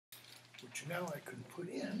which now I can put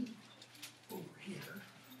in over here.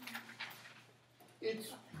 It's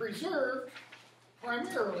preserved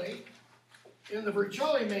primarily in the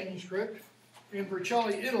Vercelli manuscript in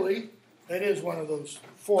Vercelli, Italy. That is one of those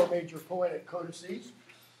 4 major poetic codices.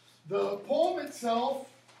 The poem itself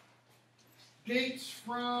dates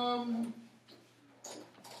from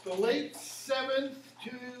the late 7th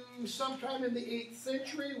to sometime in the 8th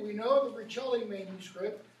century. We know the Vercelli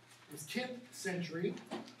manuscript is 10th century.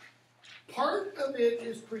 Part of it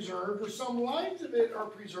is preserved, or some lines of it are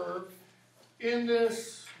preserved in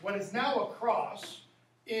this, what is now a cross,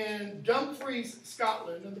 in Dumfries,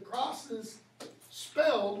 Scotland. And the cross is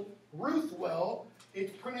spelled Ruthwell.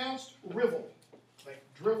 It's pronounced Rivel, like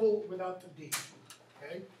drivel without the D.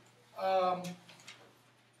 Okay?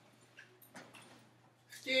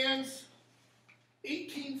 Stands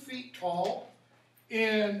 18 feet tall,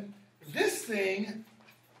 and this thing,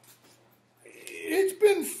 it's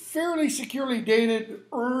been fairly securely dated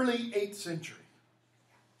early 8th century.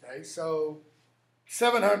 Okay, so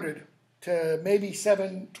 700 to maybe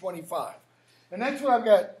 725. And that's what I've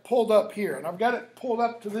got pulled up here. And I've got it pulled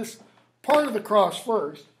up to this part of the cross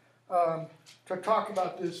first to talk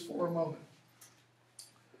about this for a moment.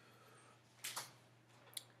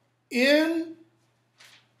 In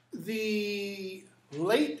the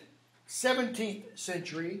late 17th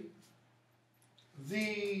century,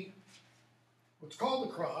 what's called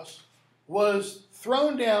the cross was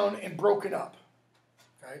thrown down and broken up.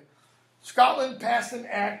 Okay? Scotland passed an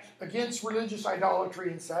act against religious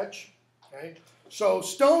idolatry and such. Okay? So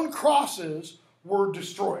stone crosses were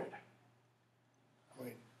destroyed. I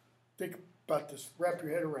mean, think about this, wrap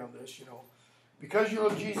your head around this, Because you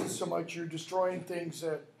love Jesus so much, you're destroying things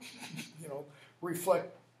that,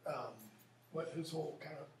 reflect what his whole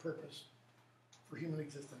kind of purpose for human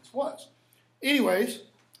existence was. Anyways,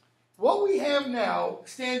 what we have now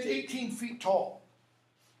stands 18 feet tall.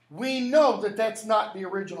 We know that that's not the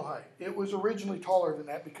original height. It was originally taller than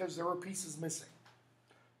that because there were pieces missing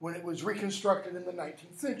when it was reconstructed in the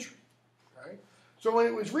 19th century. Okay? So when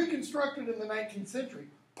it was reconstructed in the 19th century,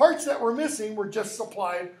 parts that were missing were just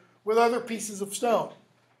supplied with other pieces of stone.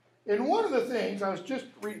 And one of the things I was just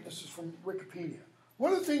reading, this is from Wikipedia,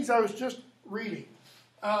 one of the things I was just reading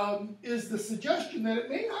is the suggestion that it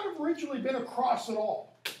may not have originally been a cross at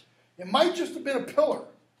all. It might just have been a pillar.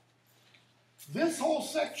 This whole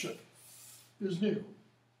section is new.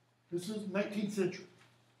 This is 19th century.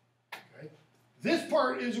 Okay? This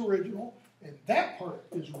part is original, and that part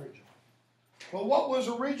is original. But what was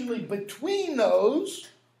originally between those,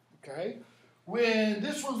 okay, when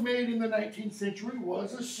this was made in the 19th century,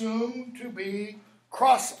 was assumed to be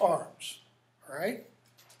cross arms. All right?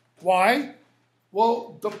 Why?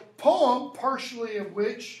 Well, the poem, partially of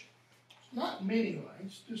which, not many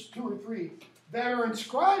lines, just 2 or 3, that are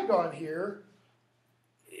inscribed on here,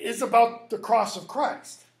 is about the cross of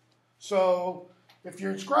Christ. So, if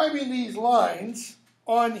you're inscribing these lines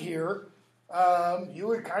on here, you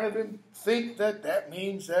would kind of think that that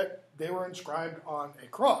means that they were inscribed on a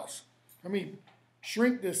cross. Let me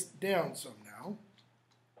shrink this down some now,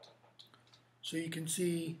 so you can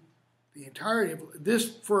see the entirety of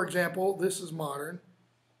this. For example, this is modern.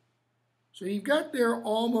 So you've got there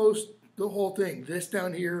almost the whole thing. This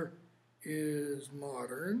down here is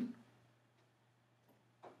modern.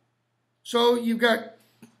 So you've got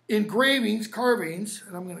engravings, carvings,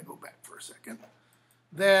 and I'm going to go back for a second,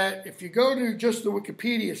 that if you go to just the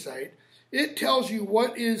Wikipedia site, it tells you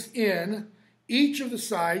what is in each of the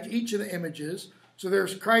sides, each of the images. So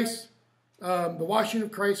there's Christ, the washing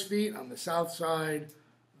of Christ's feet on the south side.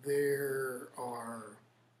 There are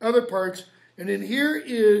other parts. And then here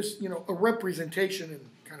is, a representation and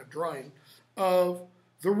kind of drawing of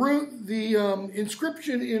the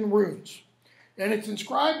inscription in runes. And it's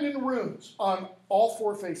inscribed in runes on all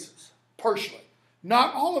 4 faces, partially.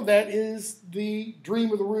 Not all of that is the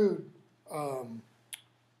Dream of the Rood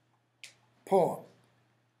poem.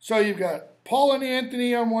 So you've got Paul and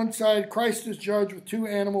Anthony on one side, Christ as judge with 2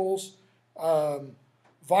 animals,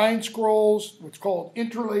 vine scrolls, what's called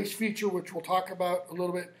interlace feature, which we'll talk about a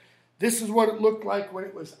little bit. This is what it looked like when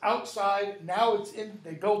it was outside. Now it's in,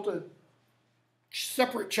 they built a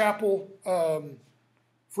separate chapel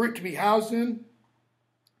for it to be housed in.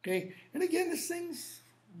 Okay, and again, this thing's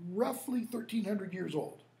roughly 1,300 years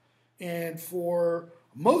old. And for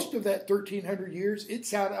most of that 1,300 years, it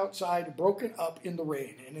sat outside broken up in the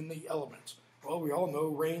rain and in the elements. Well, we all know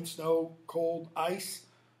rain, snow, cold, ice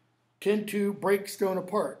tend to break stone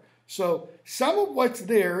apart. So some of what's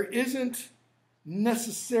there isn't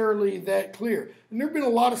necessarily that clear. And there have been a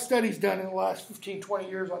lot of studies done in the last 15, 20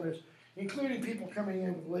 years on this, including people coming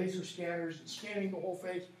in with laser scanners and scanning the whole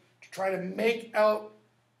face to try to make out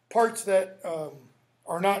parts that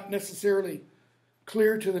are not necessarily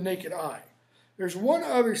clear to the naked eye. There's one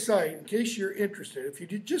other site, in case you're interested. If you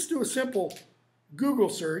just do a simple Google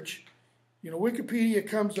search, Wikipedia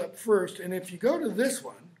comes up first, and if you go to this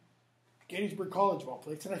one, Gettysburg College of all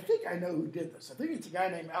places, and I think I know who did this. I think it's a guy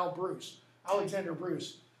named Alexander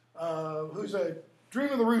Bruce, who's a Dream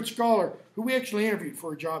of the Rood scholar who we actually interviewed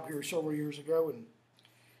for a job here several years ago, and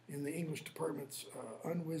in the English department's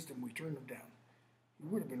unwisdom, we turned him down. He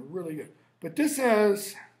would have been really good. But this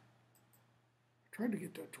has, I tried to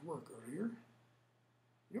get that to work earlier.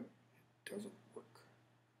 Yep, it doesn't work.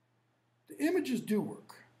 The images do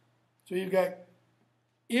work. So you've got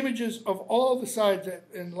images of all the sides that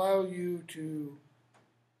allow you to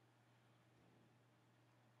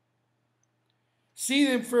see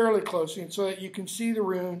them fairly closely, and so that you can see the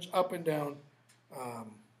runes up and down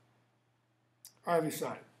either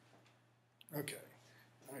side. Okay,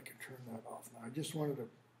 I can turn that off now. I just wanted to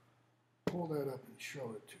pull that up and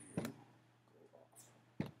show it to you. Go off.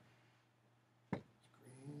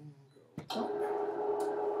 Screen go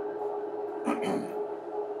up.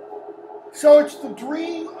 So it's the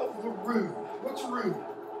dream of the Rood. What's Rood?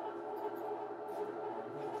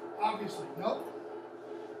 Obviously, nope.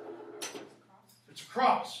 It's a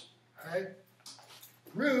cross. Okay?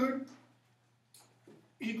 Rood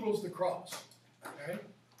equals the cross. Okay?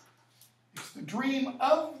 It's the dream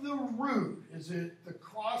of the Rood. Is it the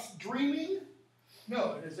cross dreaming?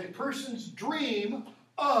 No, it is a person's dream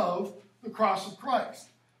of the cross of Christ.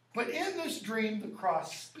 But in this dream, the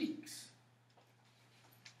cross speaks.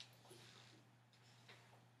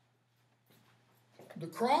 The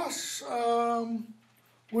cross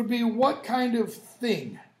would be what kind of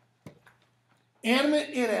thing? Animate,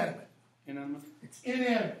 inanimate? Inanimate. It's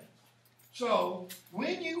inanimate. So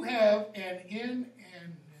when you have an inanimate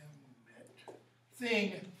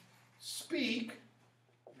thing speak,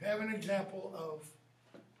 you have an example of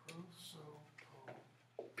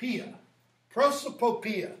prosopopoeia.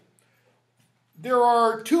 Prosopopoeia. There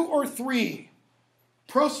are 2 or 3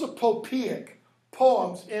 prosopopoeic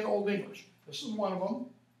poems in Old English. This is one of them.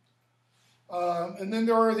 And then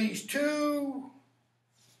there are these 2,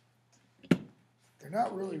 they're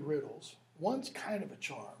not really riddles. One's kind of a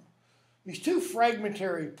charm. These 2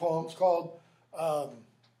 fragmentary poems called The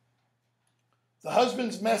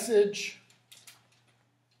Husband's Message,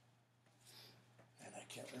 and I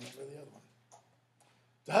can't remember the other one.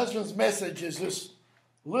 The Husband's Message is this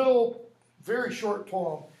little, very short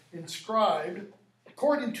poem inscribed,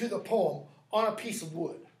 according to the poem, on a piece of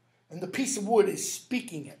wood. And the piece of wood is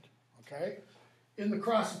speaking it, okay? In the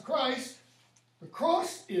cross of Christ, the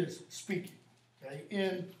cross is speaking, okay,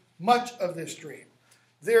 in much of this dream.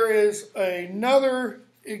 There is another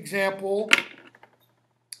example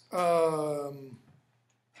of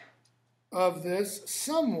this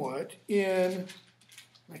somewhat in,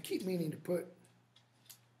 I keep meaning to put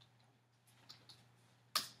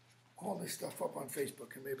all this stuff up on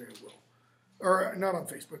Facebook, and maybe I will. Or not on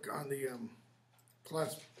Facebook, on the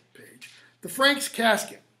class page. The Frank's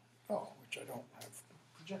Casket. Oh, which I don't have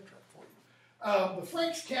a projector up for you. The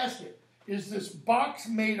Frank's Casket is this box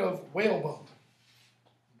made of whalebone.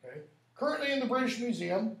 Okay? Currently in the British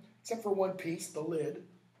Museum, except for one piece, the lid.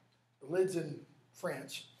 The lid's in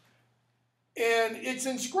France. And it's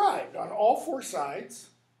inscribed on all 4 sides.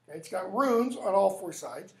 Okay? It's got runes on all 4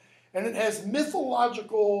 sides. And it has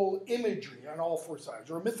mythological imagery on all 4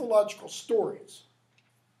 sides, or mythological stories.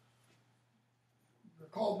 They're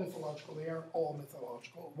called mythological. They aren't all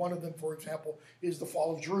mythological. One of them, for example, is the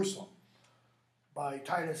fall of Jerusalem by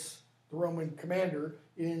Titus, the Roman commander,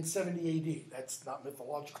 in 70 AD. That's not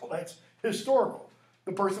mythological. That's historical.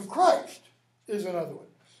 The birth of Christ is another one.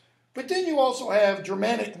 But then you also have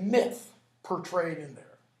Germanic myth portrayed in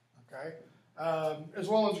there, okay? As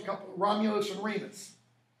well as a couple, Romulus and Remus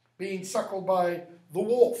being suckled by the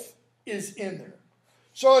wolf is in there.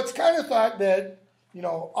 So it's kind of thought that,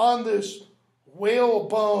 on this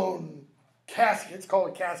whalebone casket, it's called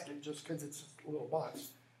a casket just because it's a little box,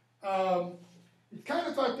 it's kind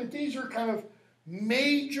of thought that these are kind of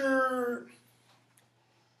major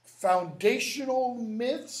foundational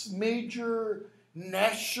myths, major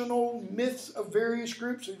national myths of various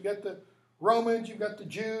groups. So you've got the Romans, you've got the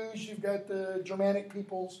Jews, you've got the Germanic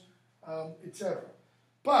peoples, etc.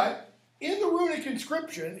 But in the runic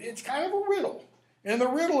inscription, it's kind of a riddle. And the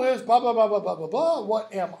riddle is blah, blah, blah, blah, blah, blah, blah,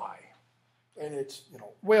 what am I? And it's,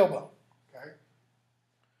 whalebone. Okay?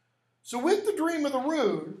 So with the dream of the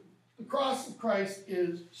Rood, the cross of Christ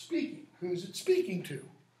is speaking. Who's it speaking to?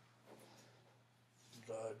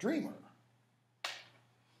 The dreamer.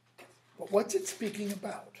 But what's it speaking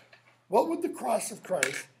about? What would the cross of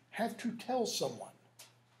Christ have to tell someone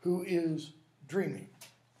who is dreaming?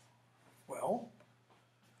 Well,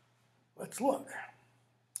 let's look.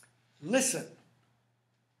 Listen.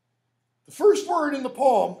 The first word in the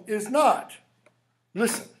poem is not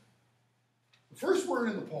listen. The first word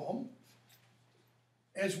in the poem,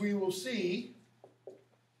 as we will see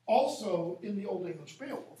also in the Old English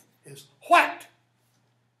Beowulf, is what.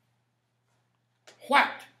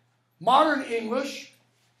 What. Modern English,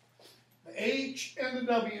 the H and the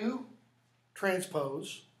W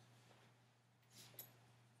transpose.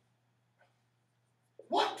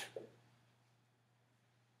 What?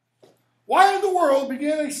 Why in the world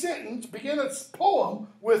begin a poem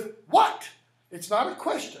with what? It's not a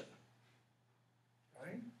question.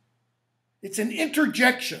 Right? It's an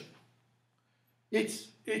interjection. It's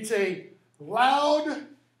a loud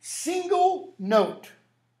single note.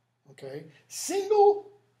 Okay?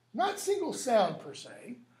 Not single sound per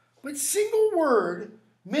se, but single word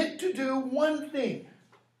meant to do one thing.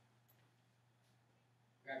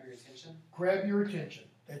 Grab your attention. Grab your attention.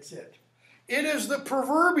 That's it. It is the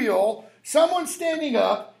proverbial someone standing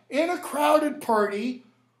up in a crowded party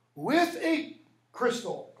with a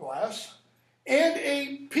crystal glass and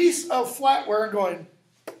a piece of flatware going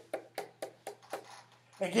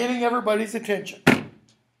and getting everybody's attention.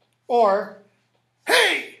 Or,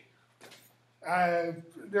 hey!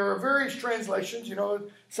 There are various translations. You know,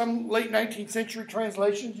 some late 19th century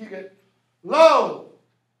translations, you get low.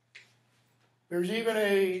 There's even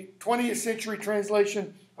a 20th century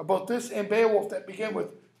translation about this and Beowulf that begin with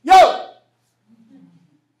yo,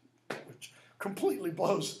 which completely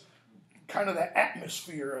blows kind of the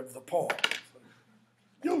atmosphere of the poem.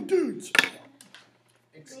 Yo, dudes.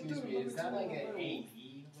 Excuse me, is that like an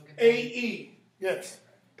AE? AE, yes.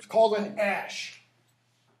 It's called an ash.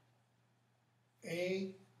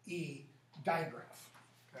 A-E, digraph.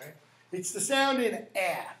 Okay? It's the sound in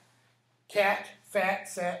a. Cat, fat,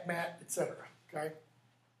 sat, mat, etc. Okay?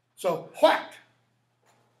 So, what?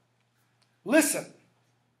 Listen.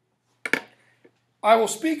 I will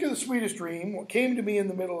speak of the sweetest dream, what came to me in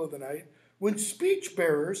the middle of the night, when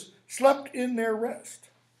speech-bearers slept in their rest.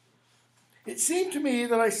 It seemed to me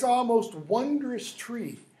that I saw a most wondrous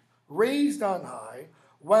tree, raised on high,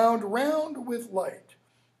 wound round with light.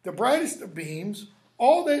 The brightest of beams,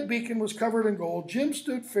 all that beacon was covered in gold. Jim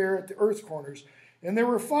stood fair at the earth corners, and there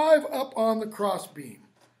were 5 up on the cross beam.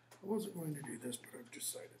 I wasn't going to do this, but I've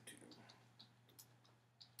decided to.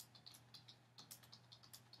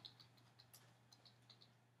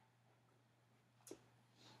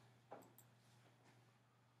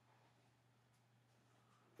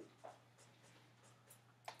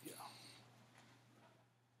 Yeah.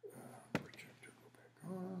 Projector, go back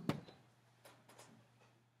on.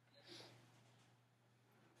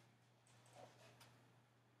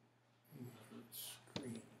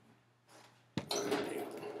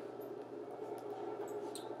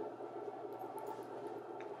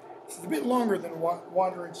 It's a bit longer than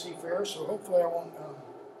Wandering Seafarer, so hopefully I won't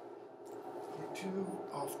get too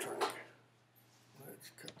off track. Let's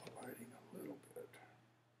cut the lighting a little bit.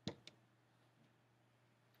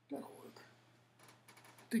 That'll work.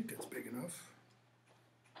 I think that's big enough.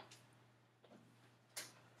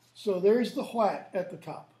 So there's the what at the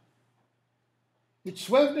top. It's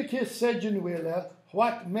Swevnikis Segenuila,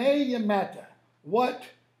 what may ye matter, what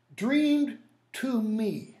dreamed to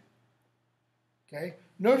me. Okay?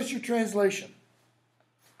 Notice your translation.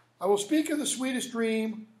 I will speak of the sweetest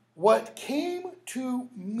dream, what came to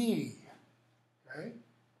me. Okay?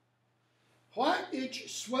 What ich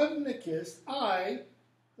Swevnikis, I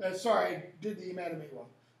did the anatomy one.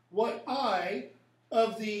 What I,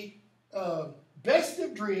 of the best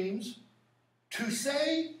of dreams, to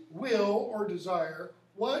say, will, or desire,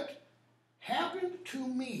 what happened to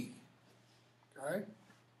me. Okay?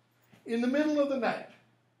 In the middle of the night.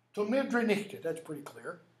 To Midrenichte, that's pretty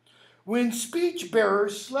clear. When speech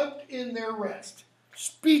bearers slept in their rest.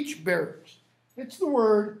 Speech bearers. It's the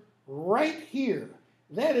word right here.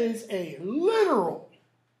 That is a literal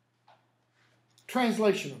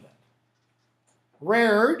translation of that.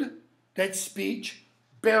 Rared, that's speech.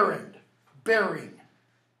 Bearend, bearing.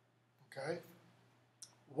 Okay?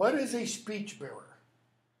 What is a speech bearer?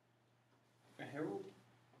 A herald?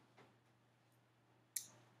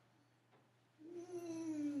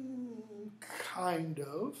 Kind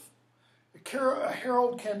of. A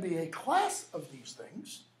herald can be a class of these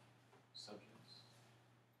things. Subjects.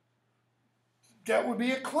 That would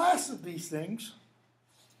be a class of these things.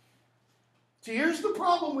 See, here's the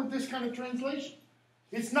problem with this kind of translation.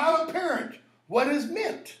 It's not apparent what is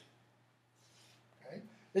meant. Okay?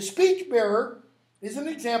 The speech bearer is an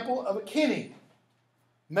example of a kenning.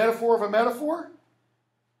 Metaphor of a metaphor?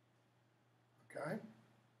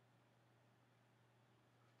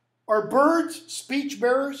 Are birds speech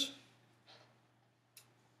bearers?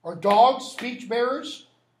 Are dogs speech bearers?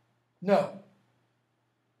 No.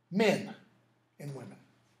 Men and women.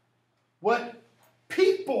 What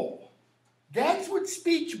people, that's what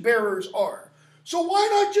speech bearers are. So why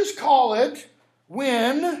not just call it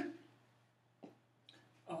when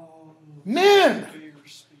men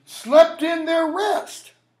slept in their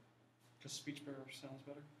rest? Because speech bearer sounds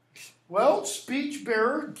better. Well, speech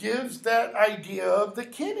bearer gives that idea of the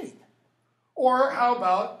kinning. Or how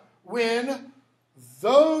about when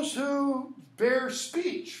those who bear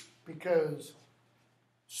speech, because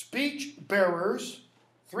speech bearers,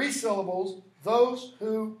 3 syllables, those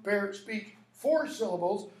who bear speech, 4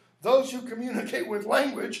 syllables, those who communicate with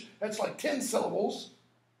language, that's like 10 syllables.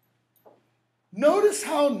 Notice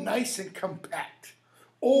how nice and compact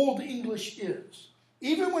Old English is,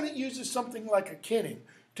 even when it uses something like a kinning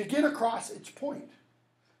to get across its point.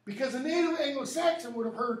 Because a native Anglo-Saxon would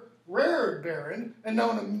have heard reared baron and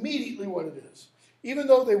known immediately what it is, even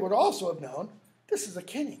though they would also have known this is a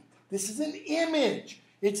kinning. This is an image.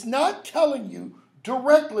 It's not telling you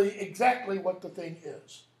directly exactly what the thing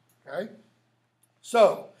is. Okay?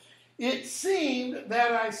 So, it seemed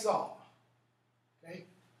that I saw. Okay?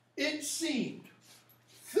 It seemed.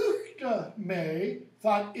 Thuchte me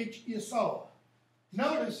thought it you saw.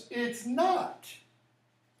 Notice it's not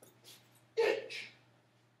itch.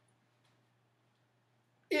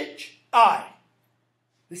 Itch, I.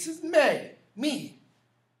 This is me.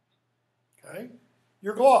 Okay?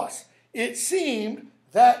 Your gloss. It seemed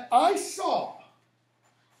that I saw.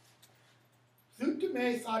 Thuchte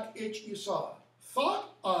me thought it you saw.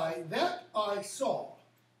 Thought I that I saw.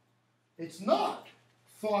 It's not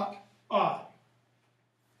thought I.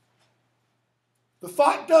 The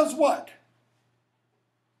thought does what?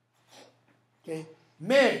 Okay,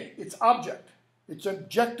 may, it's object. It's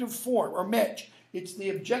objective form, or mech. It's the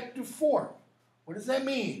objective form. What does that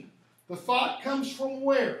mean? The thought comes from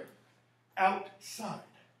where? Outside.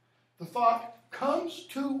 The thought comes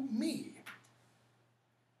to me.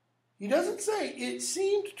 He doesn't say, it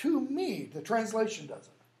seemed to me. The translation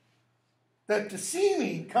doesn't. That the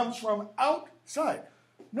seeming comes from outside.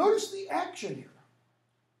 Notice the action here.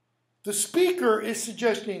 The speaker is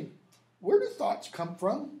suggesting, where do thoughts come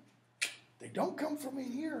from? They don't come from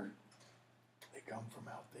in here. They come from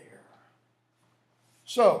out there.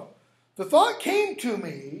 So, the thought came to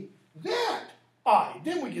me that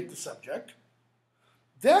then we get the subject,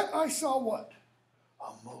 that I saw what?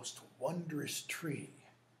 A most wondrous tree.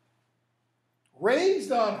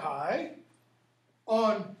 Raised on high,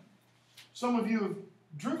 on, some of you have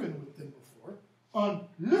driven with them before, on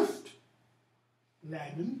Luftladen.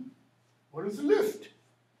 What is Luft?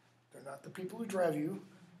 They're not the people who drive you.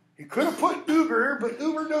 He could have put Uber, but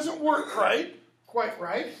Uber doesn't work quite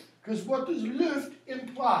right, because what does Luft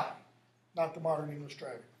imply? Not the modern English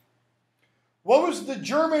driver. What was the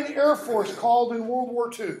German Air Force called in World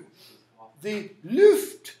War II? The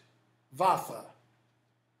Luftwaffe.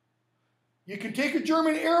 You can take a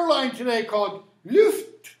German airline today called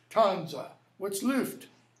Lufthansa. What's Luft?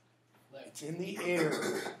 It's in the air.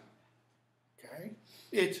 Okay?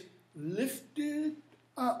 It's lifted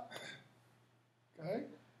up. Okay?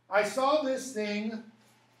 I saw this thing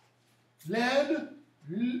led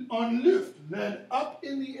on Luft, led up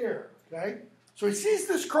in the air. Okay? So he sees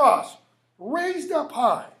this cross raised up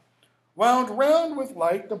high, wound round with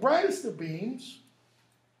light, the brightest of beams,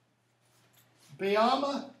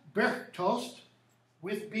 Beama Berchtost,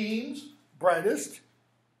 with beams, brightest.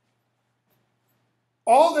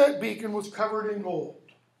 All that beacon was covered in gold.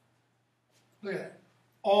 Look at that.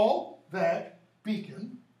 All that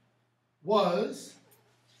beacon was,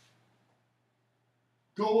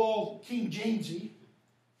 go all King Jamesy,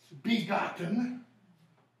 begotten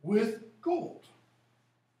with gold.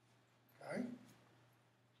 Okay?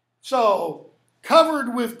 So,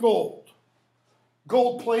 covered with gold.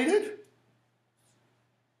 Gold plated?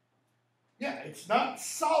 Yeah, it's not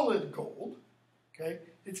solid gold. Okay?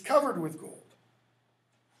 It's covered with gold.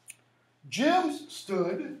 Gems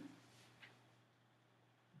stood,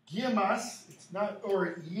 Yemas, it's not,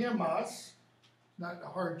 or Yemas, not a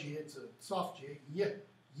hard G, it's a soft G.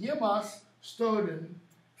 Yemas stoden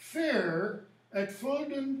fair at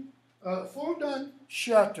Fodan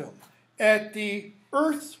Shatum, at the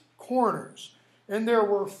earth's corners. And there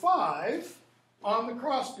were 5 on the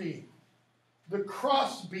crossbeam. The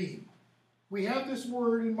crossbeam. We have this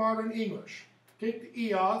word in modern English. Take the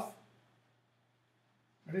E off,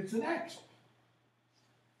 and it's an axle.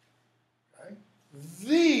 Okay?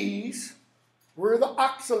 These were the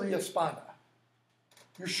axillae spina,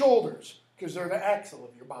 your shoulders, because they're the axle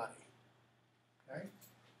of your body. Okay?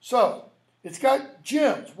 So, It's got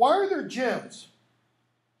gems. Why are there gems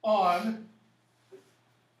on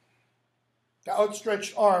the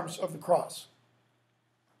outstretched arms of the cross?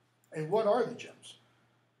 And what are the gems?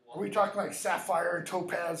 Are we talking like sapphire and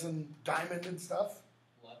topaz and diamond and stuff?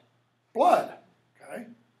 Blood. Blood. Okay.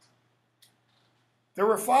 There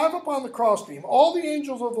were 5 upon the cross beam. All the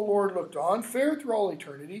angels of the Lord looked on, fair through all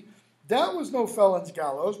eternity. That was no felon's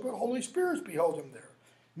gallows, but holy spirits beheld him there.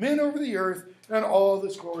 Men over the earth and all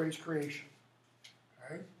this glorious creation.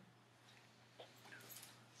 Okay.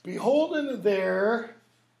 Beholden there,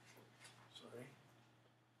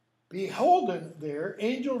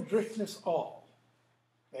 angel driftness all.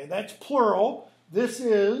 Okay, that's plural. This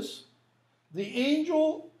is the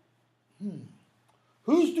angel.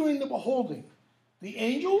 Who's doing the beholding? The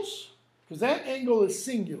angels? Because that angle is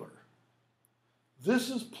singular. This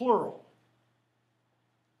is plural.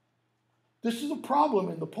 This is a problem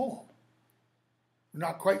in the poem. We're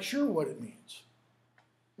not quite sure what it means.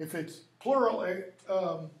 If it's plural,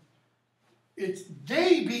 it's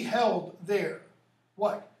they beheld there.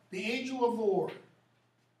 What? The angel of the Lord.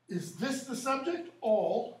 Is this the subject?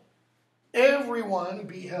 All. Everyone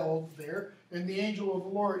beheld there. And the angel of the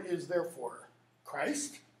Lord is therefore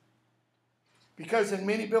Christ. Because in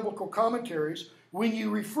many biblical commentaries, when you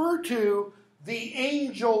refer to the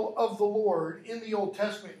angel of the Lord in the Old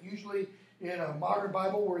Testament, usually in a modern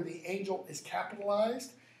Bible where the angel is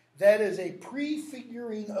capitalized, that is a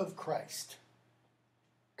prefiguring of Christ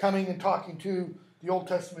coming and talking to the Old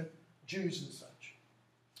Testament Jews and such.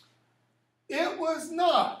 It was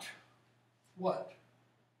not, what?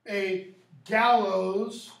 A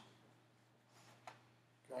gallows,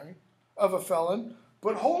 okay, of a felon,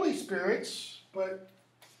 but holy spirits, but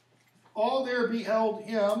all there beheld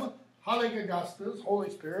him, Heilige Augustus, holy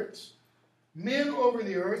spirits, men over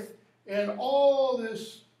the earth, and all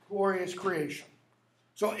this glorious creation.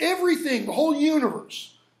 So everything, the whole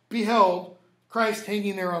universe, beheld Christ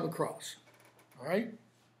hanging there on the cross. All right?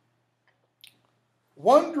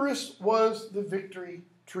 Wondrous was the victory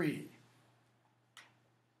tree.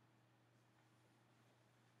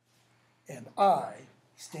 And I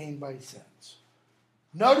stained by sins.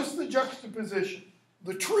 Notice the juxtaposition.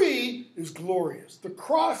 The tree is glorious. The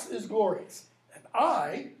cross is glorious. And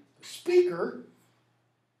I, the speaker,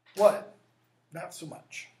 what? Not so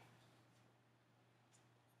much.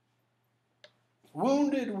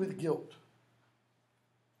 Wounded with guilt.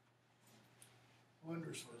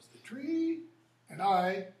 Wondrous was the tree, and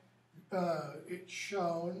I, it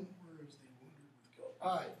shone, where is the wounded with guilt?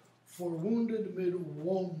 I, for wounded mid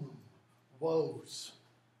woes.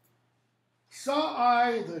 Saw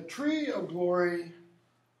I the tree of glory,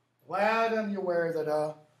 glad am you aware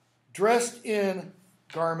that dressed in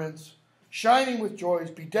garments, shining with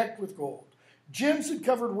joys, bedecked with gold. Gems had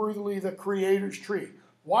covered worthily the Creator's tree.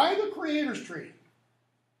 Why the Creator's tree?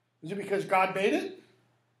 Is it because God made it?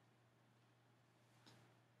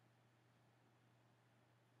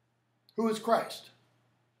 Who is Christ?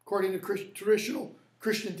 According to traditional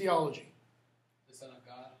Christian theology. The Son of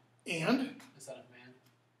God. And? The Son of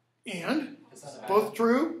Man. And? The Son of Both God.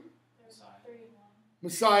 true?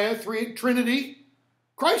 Messiah, Trinity.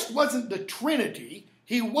 Christ wasn't the Trinity.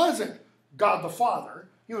 He wasn't God the Father.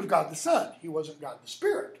 He was God the Son. He wasn't God the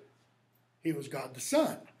Spirit. He was God the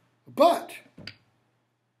Son. But,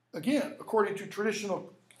 again, according to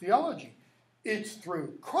traditional theology, it's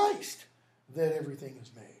through Christ that everything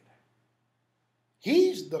is made.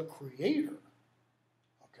 He's the Creator.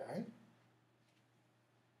 Okay?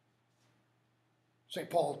 St.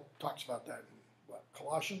 Paul talks about that in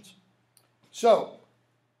Colossians. So,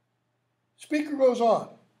 speaker goes on.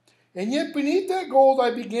 And yet beneath that gold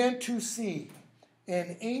I began to see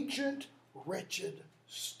an ancient, wretched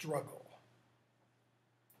struggle.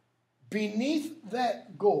 Beneath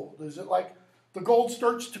that gold, is it like the gold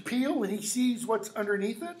starts to peel and he sees what's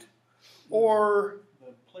underneath it? Or...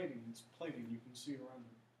 The plating, it's plating, you can see around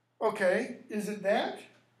it. Okay, is it that?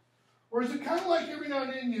 Or is it kind of like every now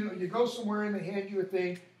and then, you go somewhere and they hand you a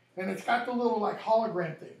thing and it's got the little like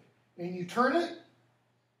hologram thing. And you turn it,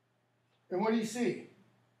 and what do you see?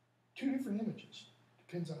 2 different images.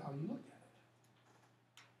 Depends on how you look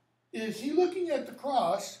at it. Is he looking at the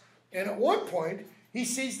cross, and at one point, he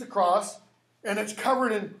sees the cross, and it's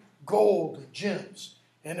covered in gold and gems.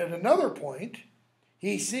 And at another point,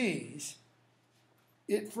 he sees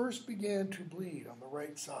it first began to bleed on the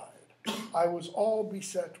right side. I was all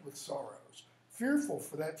beset with sorrows, fearful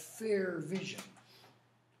for that fair vision.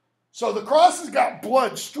 So the cross has got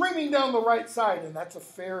blood streaming down the right side, and that's a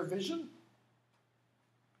fair vision.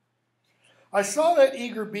 I saw that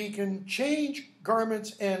eager beacon change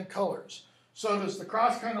garments and colors. So does the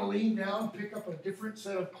cross kind of lean down, pick up a different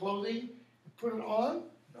set of clothing, Put it on?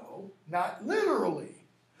 No, not literally.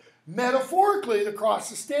 Metaphorically, the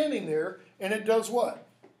cross is standing there, and it does what?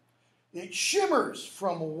 It shimmers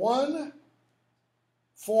from one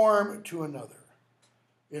form to another.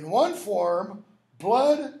 In one form,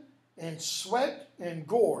 blood and sweat and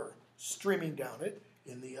gore streaming down it.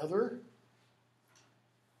 In the other,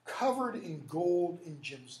 covered in gold and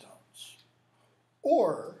gemstones.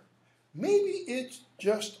 Or maybe it's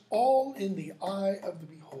just all in the eye of the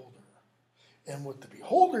beholder. And what the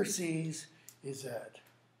beholder sees is that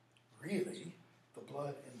really the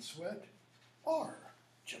blood and sweat are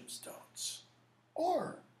gemstones,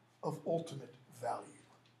 are of ultimate value.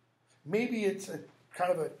 Maybe it's a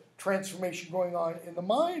kind of a transformation going on in the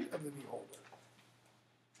mind of the beholder.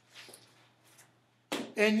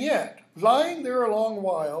 And yet, lying there a long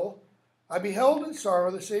while, I beheld in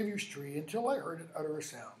sorrow the Savior's tree until I heard it utter a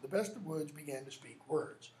sound. The best of woods began to speak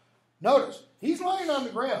words. Notice, he's lying on the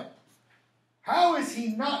ground. How is he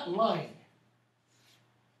not lying?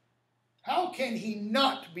 How can he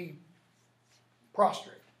not be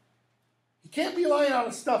prostrate? He can't be lying on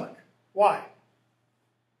his stomach. Why?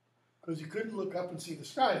 Because he couldn't look up and see the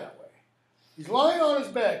sky that way. He's lying on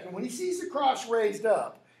his back, and when he sees the cross raised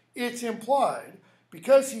up, it's implied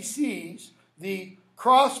because he sees the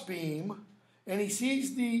cross beam and he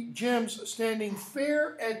sees the gems standing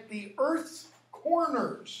fair at the earth's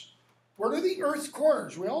corners. What are the earth's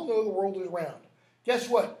corners? We all know the world is round. Guess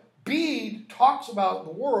what? Bede talks about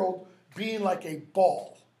the world being like a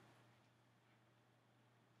ball.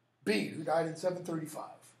 Bede, who died in 735.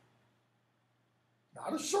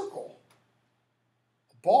 Not a circle,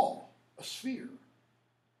 a ball, a sphere.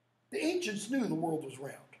 The ancients knew the world was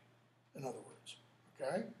round, in other words.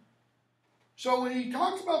 Okay? So when he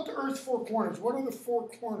talks about the earth's four corners, what are the four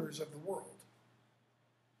corners of the world?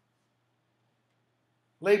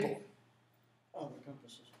 Label them. Oh, the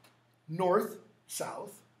compasses. North,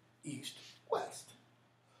 south, east, west.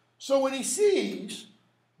 So when he sees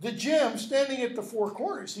the gem standing at the four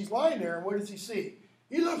corners, he's lying there, and what does he see?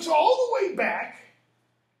 He looks all the way back,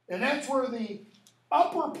 and that's where the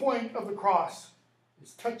upper point of the cross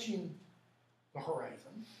is touching the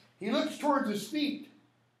horizon. He looks towards his feet.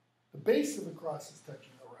 The base of the cross is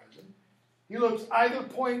touching the horizon. He looks either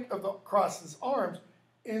point of the cross's arms,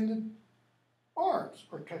 and the arms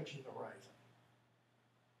are touching the horizon.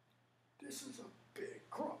 This is a big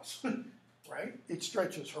cross, right? It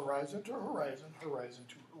stretches horizon to horizon, horizon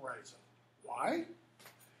to horizon. Why?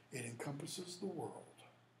 It encompasses the world.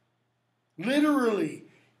 Literally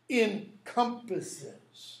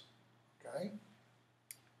encompasses. Okay?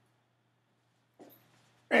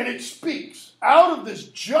 And it speaks out of this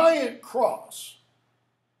giant cross,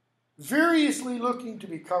 variously looking to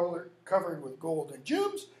be covered with gold and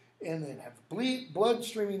gems, and then have blood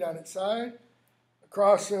streaming down its side. The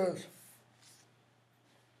cross says,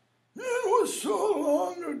 it was so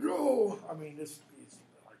long ago. I mean, this is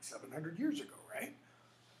like 700 years ago, right?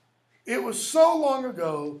 It was so long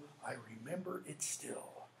ago, I remember it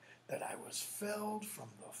still, that I was felled from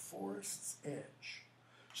the forest's edge.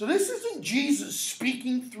 So this isn't Jesus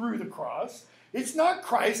speaking through the cross. It's not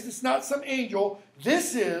Christ. It's not some angel.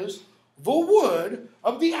 This is the wood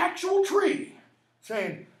of the actual tree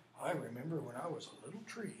saying, I remember when I was a little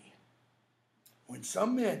tree, when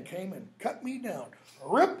some men came and cut me down,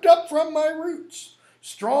 ripped up from my roots.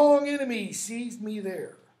 Strong enemies seized me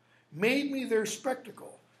there, made me their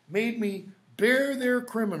spectacle, made me bear their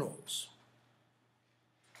criminals.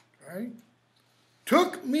 Okay?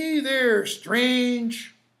 Took me there,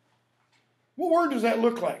 strange. What word does that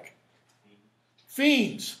look like?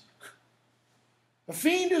 Fiends. A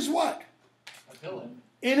fiend is what? A villain.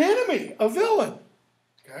 An enemy, a villain.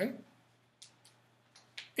 Okay?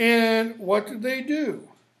 And what did they do?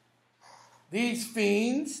 These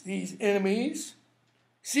fiends, these enemies,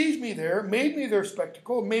 seized me there, made me their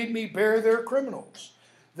spectacle, made me bear their criminals.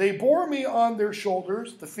 They bore me on their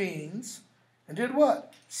shoulders, the fiends, and did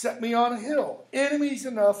what? Set me on a hill. Enemies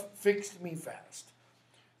enough fixed me fast.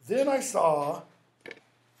 Then I saw,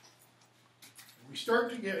 we start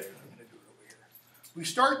to get, I'm going to do it over here. We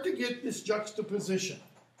start to get this juxtaposition.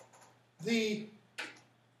 The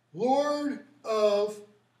Lord of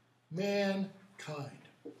mankind.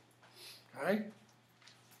 Okay?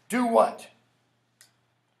 Do what?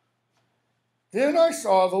 Then I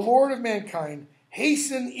saw the Lord of mankind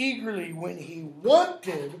hasten eagerly when he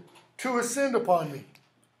wanted to ascend upon me.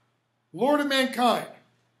 Lord of mankind.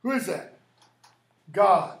 Who is that?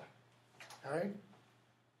 God. Okay?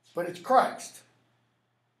 But it's Christ.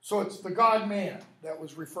 So it's the God-man that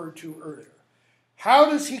was referred to earlier. How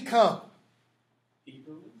does he come?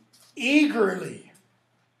 Eagerly.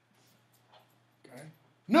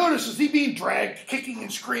 Notice, is he being dragged, kicking and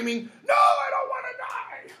screaming, no, I don't want to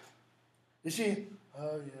die. Is he,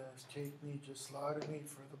 oh yes, take me, just slaughter me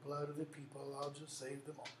for the blood of the people, I'll just save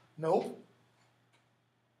them all. Nope.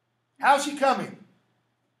 How's he coming?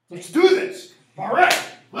 Let's do this. All right,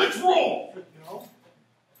 let's roll.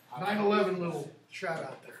 9/11 little shout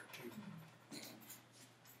out there, too.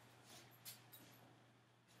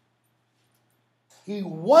 He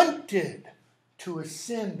wanted to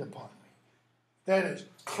ascend upon me. That is,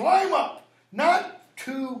 climb up, not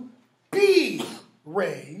to be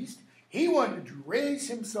raised. He wanted to raise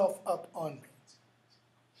himself up on me.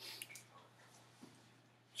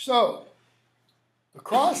 So, the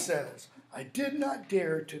cross says, I did not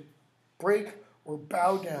dare to break or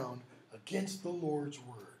bow down against the Lord's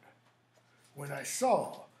word when I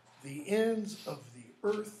saw the ends of the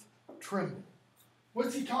earth tremble.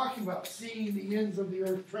 What's he talking about, seeing the ends of the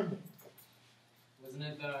earth tremble? Wasn't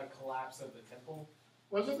it the collapse of the temple?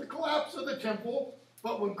 Wasn't the collapse of the temple,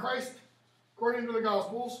 but when Christ, according to the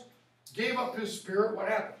Gospels, gave up his spirit, what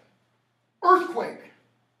happened? Earthquake.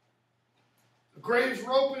 The graves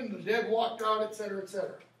were opened, the dead walked out, etc.,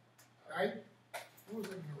 etc. All right? What was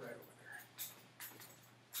I going to write over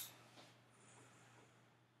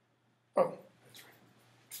there? Oh, that's right.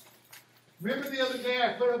 Remember the other day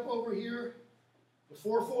I put up over here the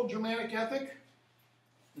fourfold Germanic ethic?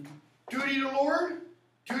 Duty to Lord,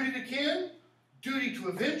 duty to kin, duty to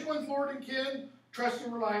avenge one's Lord and kin, trust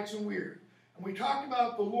and reliance and weird. And we talked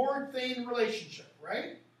about the Lord-Thane relationship,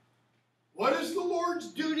 right? What is the Lord's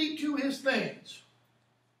duty to his Thanes?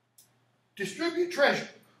 Distribute treasure.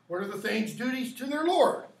 What are the Thanes' duties to their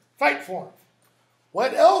Lord? Fight for him.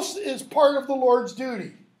 What else is part of the Lord's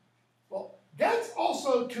duty? Well, that's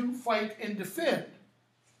also to fight and defend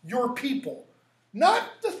your people.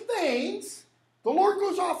 Not the Thanes. The Lord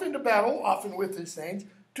goes off into battle, often with his Thanes,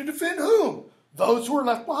 to defend whom? Those who are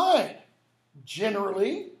left behind.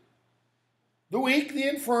 Generally, the weak, the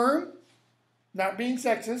infirm, not being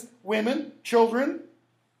sexist, women, children.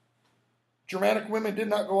 Germanic women did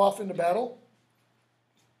not go off into battle.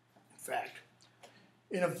 In fact,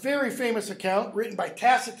 in a very famous account written by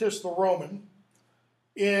Tacitus the Roman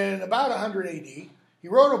in about 100 AD, he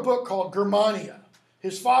wrote a book called Germania.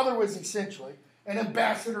 His father was essentially an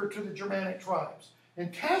ambassador to the Germanic tribes.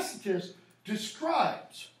 And Tacitus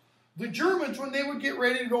describes the Germans when they would get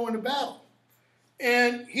ready to go into battle.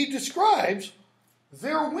 And he describes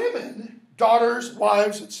their women, daughters,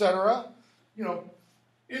 wives, etc.,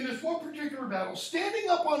 in this one particular battle, standing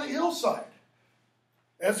up on a hillside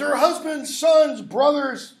as their husbands, sons,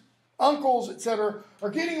 brothers, uncles, etc., are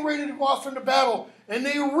getting ready to go off into battle, and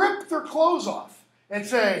they rip their clothes off and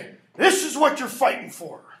say, this is what you're fighting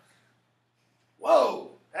for.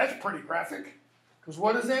 Whoa, that's pretty graphic. Because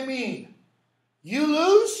what does that mean? You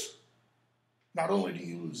lose. Not only do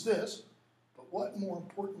you lose this, but what more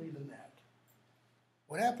importantly than that?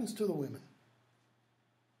 What happens to the women?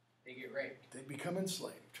 They get raped. They become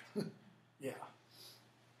enslaved. Yeah.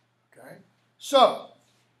 Okay? So,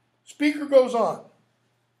 speaker goes on.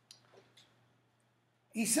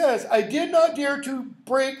 He says, I did not dare to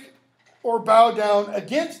break or bow down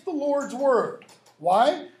against the Lord's word.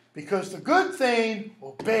 Why? Because the good Thane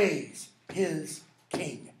obeys his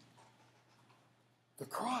king. The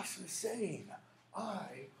cross is saying,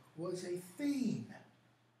 I was a Thane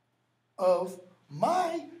of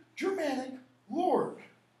my Germanic Lord.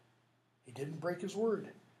 He didn't break his word.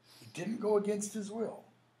 He didn't go against his will,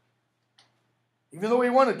 even though he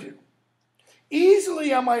wanted to.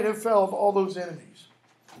 Easily I might have felled all those enemies.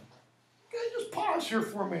 Okay, just pause here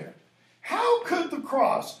for a minute. How could the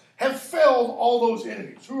cross have felled all those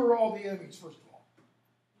enemies? Who are all the enemies, first of all?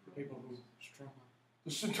 People who are strong.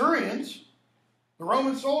 The centurions, the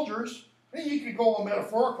Roman soldiers. And you could go all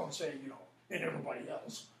metaphorical and say, and everybody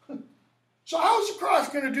else. So how is the cross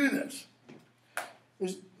going to do this?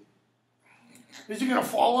 Is he going to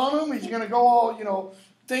fall on them? Is he going to go all,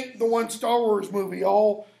 think the one Star Wars movie,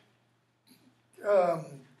 all,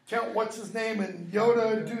 Count what's his name and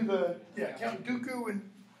Yoda do Count Dooku, and,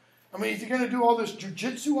 is he going to do all this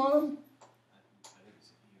jujitsu on them? I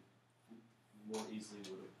think you more easily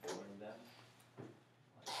would have learned that,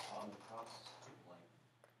 on the cross,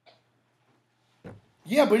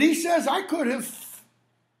 Yeah, but he says I could have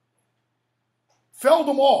felled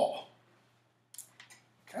them all.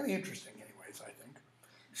 Kind of interesting anyways, I think.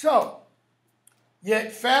 So,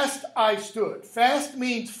 yet fast I stood. Fast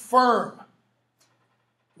means firm.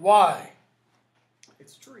 Why?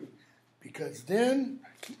 It's true. Because then, I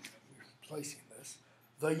keep placing this,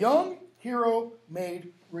 the young hero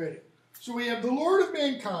made ready. So we have the Lord of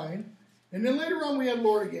mankind, and then later on we had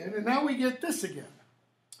Lord again, and now we get this again.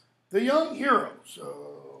 The young hero.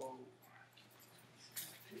 So,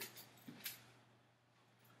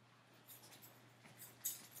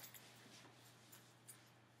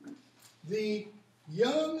 the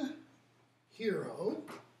young hero,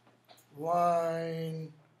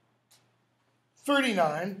 line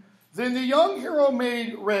 39. Then the young hero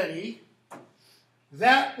made ready.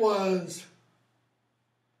 That was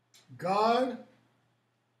God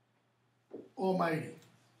Almighty.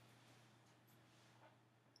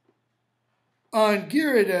 An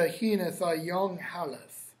Girida Hineth a young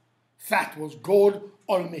Haleth. That was God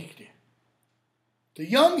Almighty. The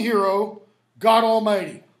young hero, God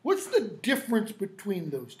Almighty. What's the difference between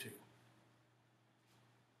those two?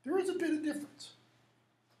 There is a bit of difference.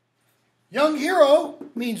 Young hero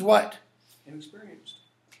means what? Inexperienced.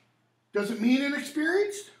 Does it mean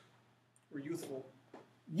inexperienced? Or youthful.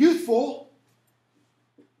 Youthful.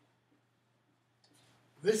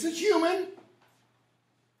 This is human.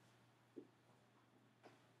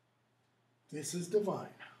 This is divine.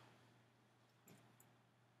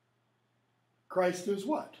 Christ is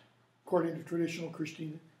what? According to traditional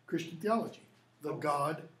Christian theology, the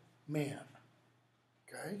God-man.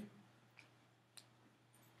 Okay?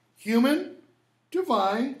 Human,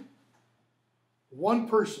 divine, one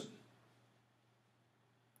person.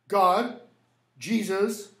 God,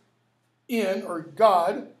 Jesus,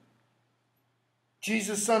 God,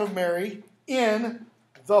 Jesus, Son of Mary, in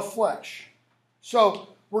the flesh. So,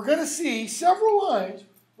 we're going to see several lines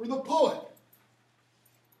where the poet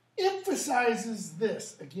emphasizes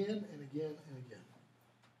this again and again and again.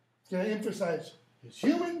 He's going to emphasize his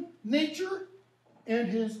human nature and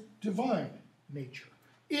his divine nature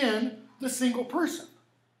in the single person.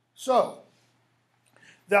 So,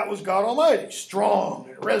 that was God Almighty, strong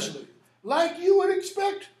and resolute, like you would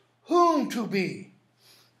expect whom to be?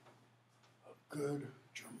 A good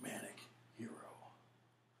Germanic hero.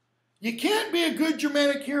 You can't be a good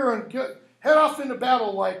Germanic hero and head off into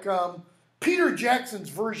battle like Peter Jackson's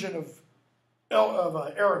version of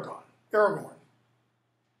Aragorn.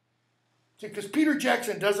 See, because Peter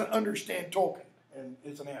Jackson doesn't understand Tolkien and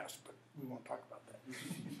is an ass, but we won't talk about that.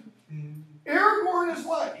 Aragorn is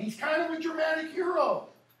what? He's kind of a Germanic hero.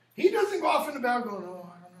 He doesn't go off into battle going,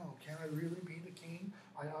 oh, I don't know, can I really be the king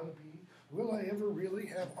I ought to be? Will I ever really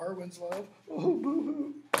have Arwen's love? Oh,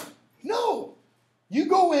 boo-hoo. No. You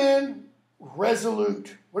go in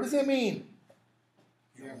resolute. What does that mean?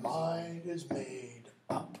 Your mind is made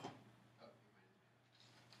up.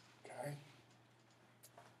 Okay?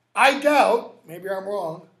 I doubt, maybe I'm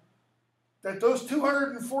wrong, that those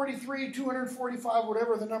 243, 245,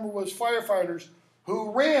 whatever the number was, firefighters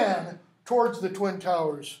who ran towards the Twin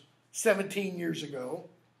Towers 17 years ago,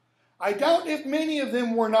 I doubt if many of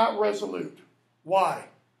them were not resolute. Why?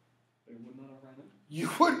 They would not have run it. You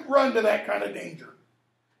wouldn't run to that kind of danger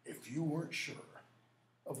if you weren't sure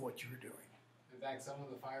of what you were doing. In fact, some of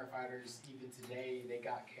the firefighters, even today, they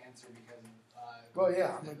got cancer because of Well, yeah,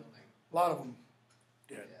 the I mean, building. a lot of them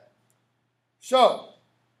did. Yeah. So,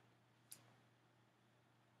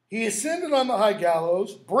 he ascended on the high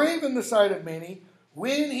gallows, brave in the sight of many,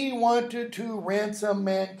 when he wanted to ransom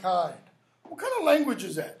mankind. What kind of language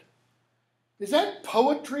is that? Is that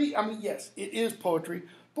poetry? I mean, yes, it is poetry.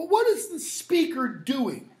 But what is the speaker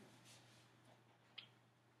doing?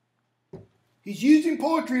 He's using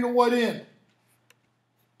poetry to what end?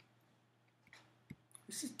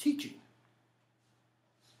 This is teaching.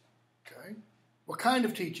 Okay? What kind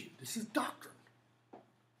of teaching? This is doctrine.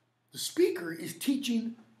 The speaker is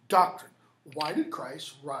teaching doctrine. Why did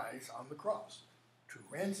Christ rise on the cross? To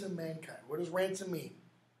ransom mankind. What does ransom mean?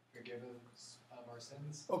 Forgiveness of our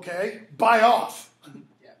sins. Okay, buy off.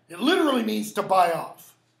 Yeah. It literally means to buy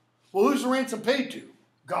off. Well, who's the ransom paid to?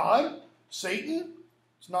 God? Satan?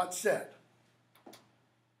 It's not said.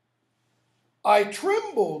 I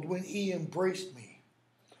trembled when he embraced me.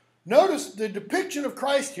 Notice the depiction of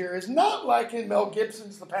Christ here is not like in Mel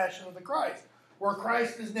Gibson's The Passion of the Christ, where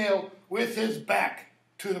Christ is nailed with his back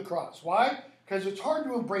to the cross. Why? Because it's hard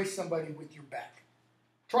to embrace somebody with your back.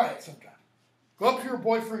 Try it sometime. Go up to your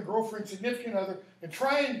boyfriend, girlfriend, significant other, and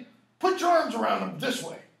try and put your arms around them this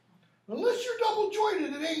way. Unless you're double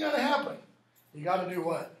jointed, it ain't going to happen. You got to do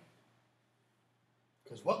what?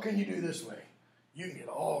 Because what can you do this way? You can get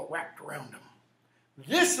all wrapped around them.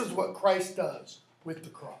 This is what Christ does with the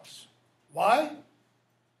cross. Why?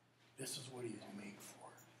 This is what he is made for.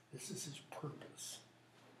 This is his purpose.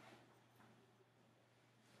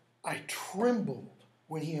 I trembled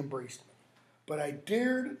when he embraced me, but I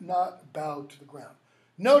dared not bow to the ground.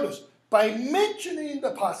 Notice, by mentioning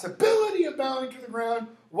the possibility of bowing to the ground,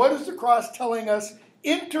 what is the cross telling us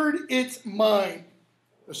entered its mind?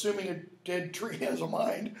 Assuming a dead tree has a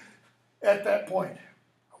mind. at that point.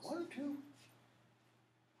 I wanted to.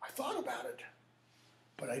 I thought about it,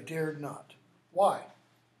 but I dared not. Why?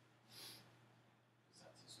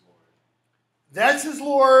 That's his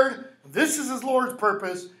Lord. This is his Lord's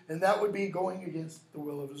purpose, and that would be going against the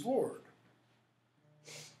will of his Lord.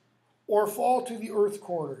 Or fall to the earth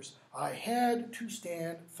corners. I had to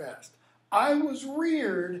stand fast. I was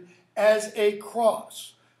reared as a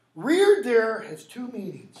cross. Reared there has two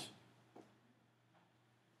meanings.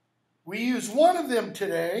 We use one of them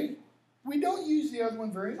today. We don't use the other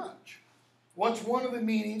one very much. What's one of the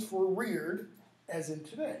meanings for reared as in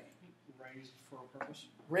today? Raised for a purpose.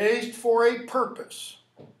 Raised for a purpose.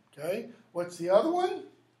 Okay? What's the other one?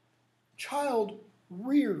 Child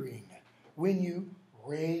rearing. When you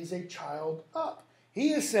raise a child up.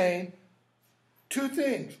 He is saying two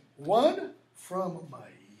things. One, from my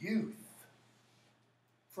youth.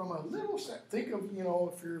 From a little set. Think of,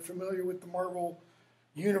 if you're familiar with the Marvel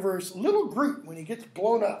universe, little Groot, when he gets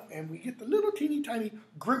blown up, and we get the little teeny tiny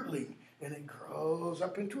Grootling, and it grows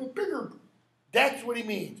up into a bigger Groot. That's what he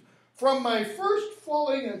means. From my first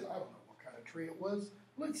falling, as I don't know what kind of tree it was,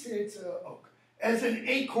 let's say it's an oak, as an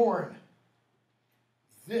acorn,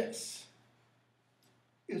 this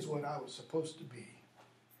is what I was supposed to be.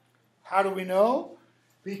 How do we know?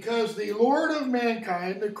 Because the Lord of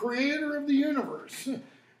mankind, the creator of the universe,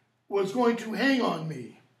 was going to hang on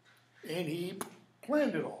me. And he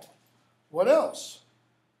planned it all. What else?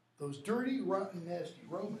 Those dirty, rotten, nasty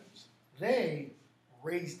Romans, they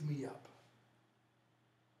raised me up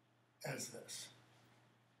as this.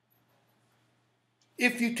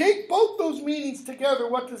 If you take both those meanings together,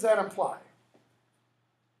 what does that imply?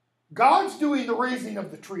 God's doing the raising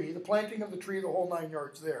of the tree, the planting of the tree, the whole 9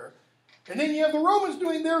 yards there. And then you have the Romans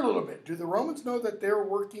doing their little bit. Do the Romans know that they're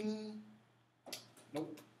working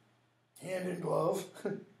Nope. hand in glove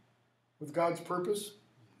with God's purpose?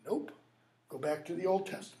 Nope. Go back to the Old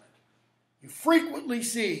Testament. You frequently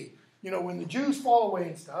see, when the Jews fall away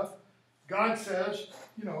and stuff, God says,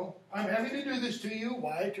 I'm having to do this to you.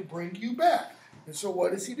 Why? To bring you back. And so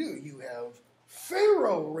what does he do? You have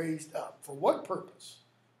Pharaoh raised up. For what purpose?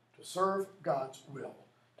 To serve God's will.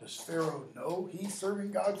 Does Pharaoh know he's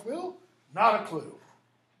serving God's will? Not a clue.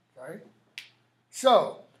 Okay?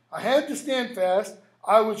 So, I had to stand fast.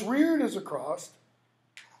 I was reared as a cross.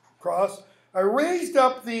 I raised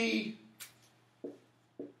up the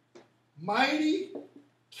mighty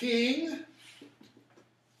King,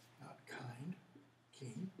 not kind,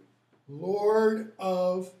 King, Lord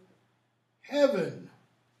of heaven.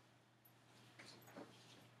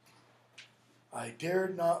 I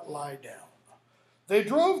dared not lie down. They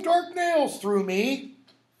drove dark nails through me.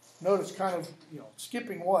 Notice kind of,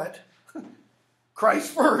 skipping what?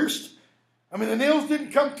 Christ first. I mean, the nails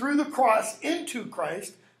didn't come through the cross into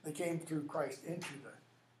Christ. They came through Christ into the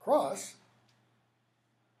cross.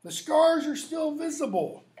 The scars are still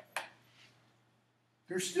visible.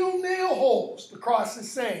 There's still nail holes, the cross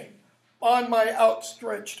is saying, on my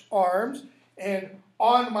outstretched arms and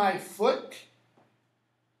on my foot,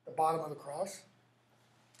 the bottom of the cross.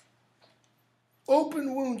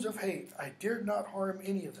 Open wounds of hate. I dared not harm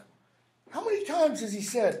any of them. How many times has he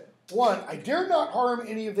said, one, I dare not harm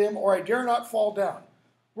any of them, or I dare not fall down?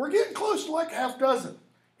 We're getting close to like a half dozen,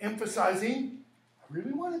 emphasizing, I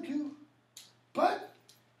really wanted to, but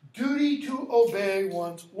duty to obey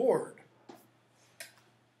one's Lord.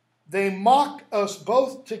 They mocked us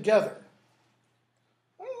both together.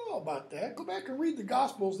 I don't know about that. Go back and read the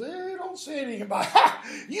Gospels. They don't say anything about,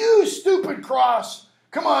 you stupid cross.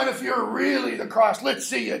 Come on, if you're really the cross, let's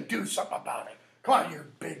see you do something about it. Come on, you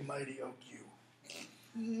big, mighty oak, you.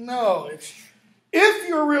 No, it's, if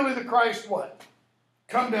you're really the Christ, what?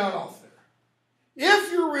 Come down off there.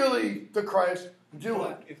 If you're really the Christ, do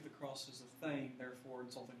what? If the cross is a thing, therefore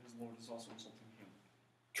insulting his Lord is also insulting him.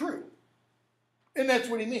 True. And that's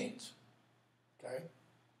what he means. Okay?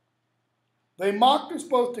 They mocked us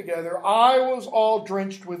both together. I was all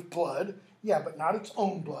drenched with blood. Yeah, but not its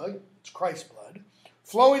own blood. It's Christ's blood.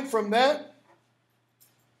 Flowing from that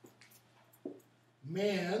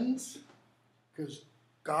man's, because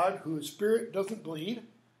God, who is spirit, doesn't bleed.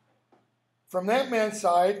 From that man's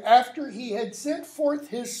side, after he had sent forth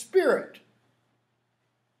his spirit,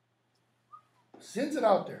 sends it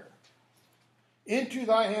out there. Into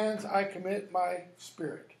thy hands I commit my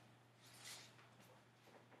spirit.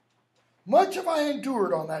 Much have I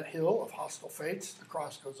endured on that hill of hostile fates. The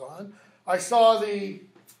cross goes on. I saw the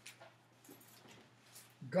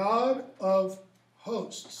God of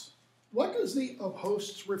hosts. What does the of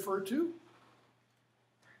hosts refer to?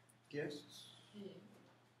 Gifts.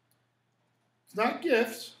 It's not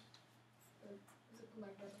gifts. Is it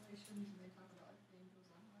like Revelations and they talk about angels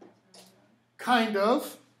on high? kind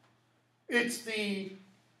of. It's the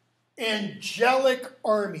angelic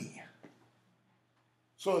army.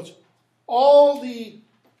 So it's all the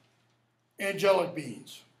angelic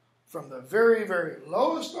beings, from the very, very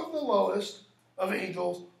lowest of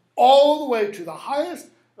angels, all the way to the highest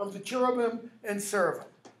of the cherubim and seraphim.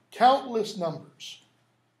 Countless numbers.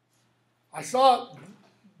 I saw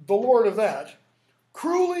the Lord of that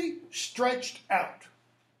cruelly stretched out.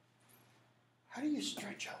 How do you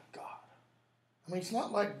stretch out God? I mean, it's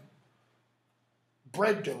not like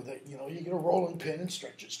bread dough that, you get a rolling pin and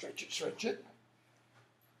stretch it.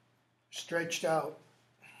 Stretched out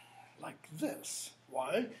like this.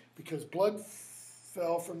 Why? Because blood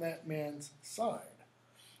fell from that man's side.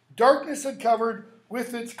 Darkness had covered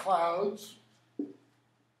with its clouds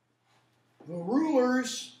the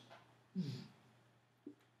ruler's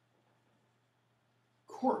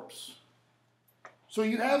corpse. So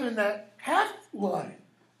you have in that half line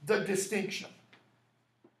the distinction.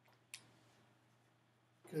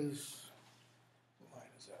 Because, what line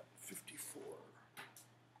is that? 54.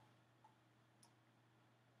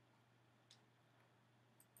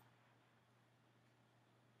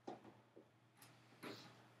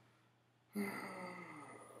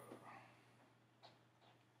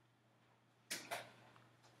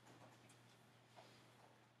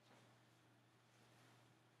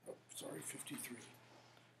 Oh, sorry, 53.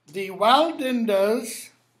 The Waldendas,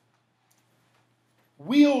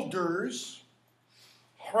 wielders,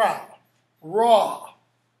 raw,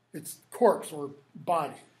 it's corpse or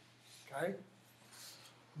body, okay?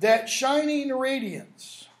 That shining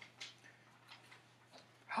radiance.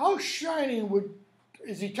 How shining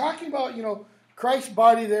is he talking about, Christ's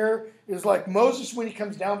body there is like Moses when he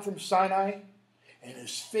comes down from Sinai and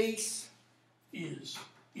his face is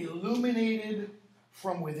illuminated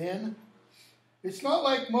from within. It's not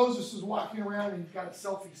like Moses is walking around and he's got a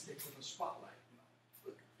selfie stick with a spotlight.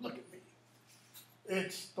 Look at me.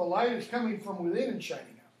 It's the light is coming from within and shining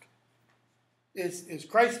out. Is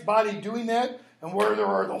Christ's body doing that? And where there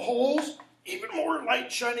are the holes, even more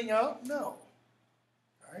light shining out? No. All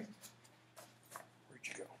right. Where'd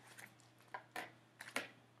you go?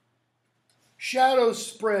 Shadows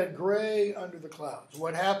spread gray under the clouds.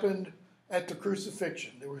 What happened at the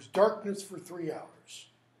crucifixion? There was darkness for 3 hours.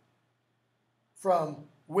 From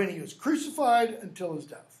when he was crucified until his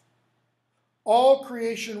death. All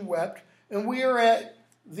creation wept, and we are at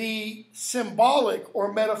the symbolic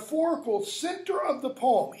or metaphorical center of the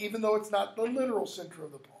poem, even though it's not the literal center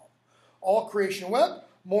of the poem. All creation wept,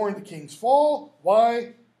 mourned the king's fall.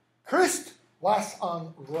 Why? Christ was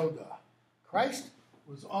on Roda. Christ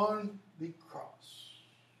was on the cross.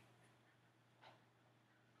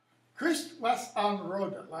 Christ was on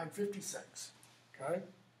Roda, line 56. Okay?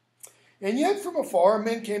 And yet from afar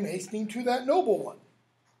men came hastening to that noble one.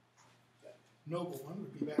 That noble one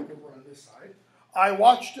would be back over on this side. I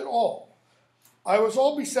watched it all. I was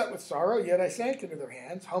all beset with sorrow, yet I sank into their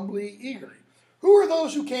hands, humbly, eagerly. Who are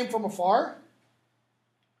those who came from afar?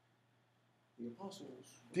 The apostles.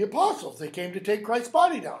 The apostles. They came to take Christ's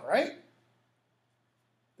body down, right?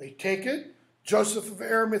 They take it. Joseph of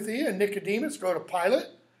Arimathea and Nicodemus go to Pilate.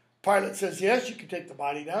 Pilate says, yes, you can take the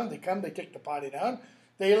body down. They come, they take the body down.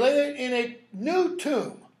 They lay it in a new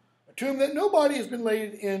tomb, a tomb that nobody has been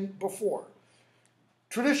laid in before.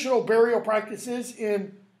 Traditional burial practices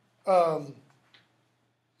in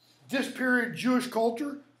this period Jewish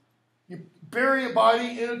culture, you bury a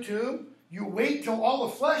body in a tomb, you wait till all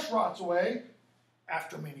the flesh rots away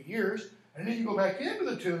after many years, and then you go back into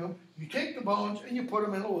the tomb, you take the bones, and you put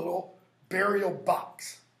them in a little burial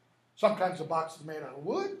box. Sometimes the box is made out of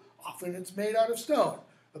wood, often it's made out of stone.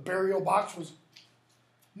 The burial box was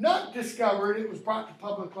not discovered, it was brought to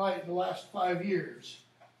public light in the last 5 years,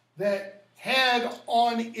 that had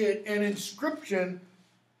on it an inscription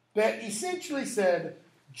that essentially said,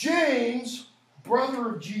 James, brother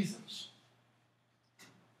of Jesus.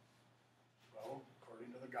 Well,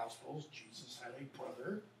 according to the Gospels, Jesus had a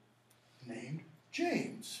brother named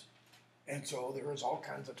James. And so there is all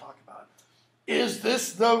kinds of talk about it. Is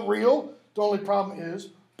this the real? The only problem is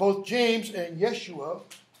both James and Yeshua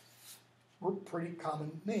were pretty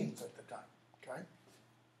common names at the time. Okay?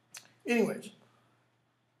 Anyways,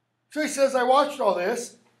 so he says, I watched all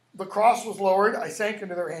this. The cross was lowered. I sank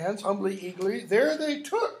into their hands, humbly, eagerly. There they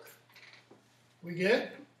took. We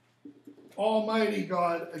get Almighty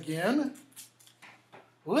God again.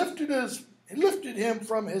 Lifted him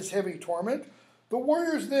from his heavy torment. The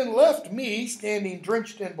warriors then left me standing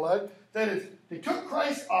drenched in blood. That is, they took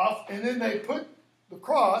Christ off and then they put the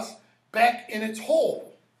cross back in its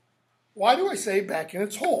hole. Why do I say back in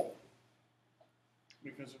its hole?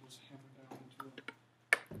 Because it was hammered down into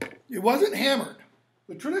it. It wasn't hammered.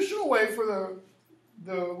 The traditional way for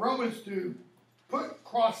the Romans to put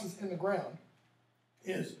crosses in the ground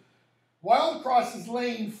is while the cross is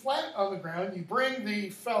laying flat on the ground, you bring the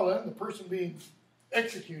felon, the person being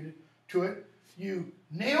executed, to it. You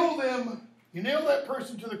nail that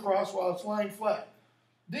person to the cross while it's lying flat.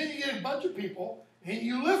 Then you get a bunch of people and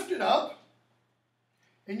you lift it up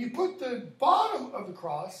and you put the bottom of the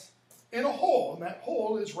cross in a hole. And that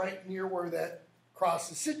hole is right near where that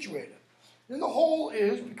cross is situated. And the hole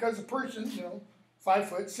is because the person, 5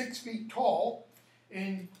 foot, 6 feet tall,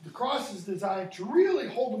 and the cross is designed to really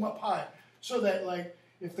hold them up high. So that, like,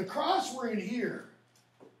 if the cross were in here,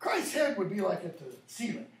 Christ's head would be like at the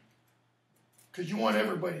ceiling. Because you want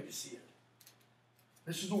everybody to see it.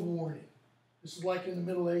 This is a warning. This is like in the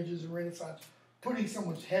Middle Ages and Renaissance, putting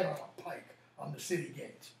someone's head on a pike on the city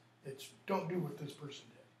gates. It's don't do what this person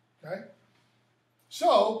did. Okay?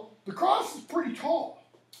 So, the cross is pretty tall.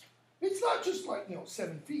 It's not just like,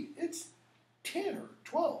 7 feet. It's 10 or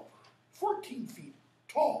 12, 14 feet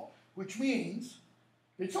tall, which means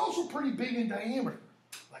it's also pretty big in diameter,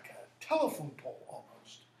 like a telephone pole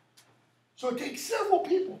almost. So it takes several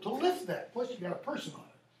people to lift that, plus you got a person on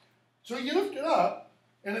it. So you lift it up,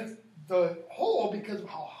 and it's the hole, because of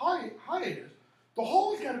how high it is, the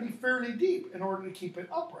hole's got to be fairly deep in order to keep it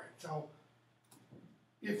upright. So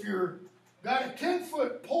if you're got a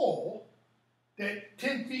 10-foot pole that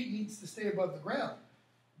 10 feet needs to stay above the ground,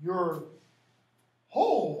 your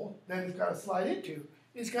hole that it's got to slide into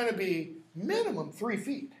is going to be minimum 3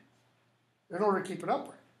 feet in order to keep it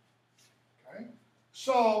upright. Okay?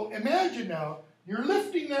 So imagine now, you're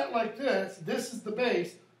lifting that like this. This is the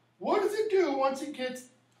base. What does it do once it gets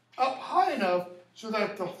up high enough so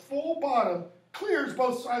that the full bottom clears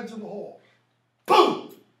both sides of the hole? Boom!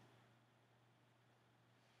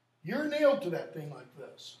 You're nailed to that thing like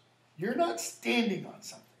this. You're not standing on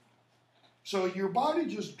something. So your body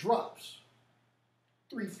just drops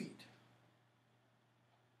 3 feet.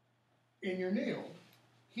 And you're nailed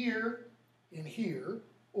here and here,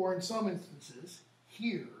 or in some instances,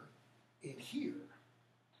 here and here.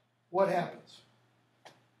 What happens?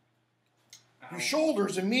 Your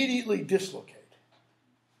shoulders immediately dislocate.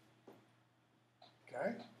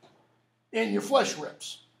 Okay? And your flesh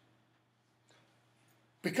rips.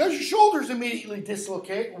 Because your shoulders immediately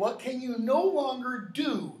dislocate, what can you no longer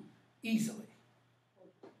do easily?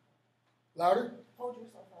 Louder? Hold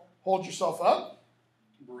yourself up. Hold yourself up.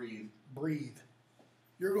 Breathe. Breathe.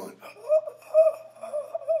 You're going.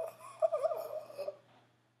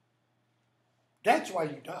 That's why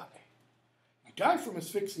you die. You die from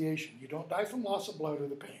asphyxiation. You don't die from loss of blood or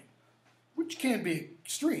the pain, which can be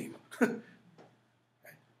extreme.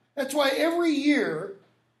 That's why every year,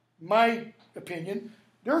 my opinion,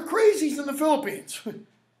 there are crazies in the Philippines.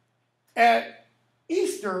 At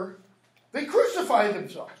Easter, they crucify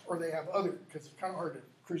themselves, or they have others, because it's kind of hard to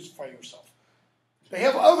crucify yourself. They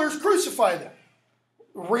have others crucify them,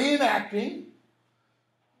 reenacting.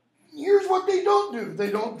 Here's what they don't do.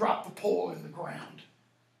 They don't drop the pole in the ground.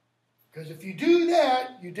 Because if you do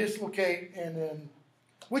that, you dislocate, and then,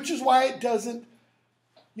 which is why it doesn't,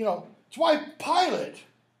 it's why Pilate,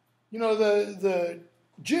 the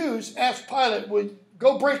Jews asked Pilate, would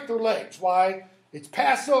go break their legs. Why? It's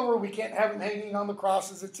Passover, we can't have them hanging on the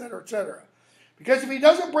crosses, etc., etc. Because if he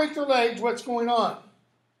doesn't break their legs, what's going on?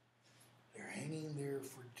 They're hanging there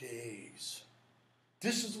for days.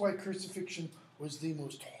 This is why crucifixion was the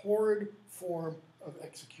most horrid form of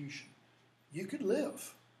execution. You could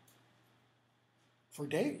live for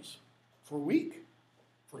days, for a week,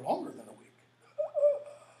 for longer than a week.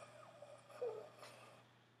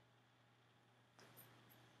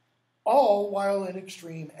 All while in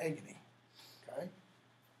extreme agony. Okay?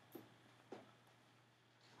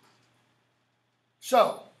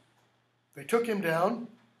 So, they took him down.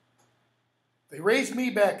 They raised me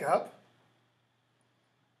back up.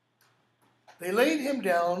 They laid him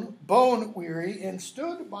down, bone weary, and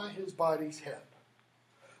stood by his body's head.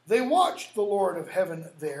 They watched the Lord of heaven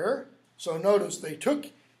there. So notice they took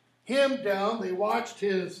him down. They watched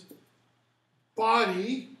his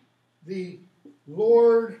body, the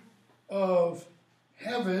Lord of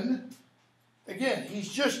heaven. Again, he's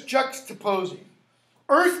just juxtaposing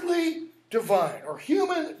earthly divine, or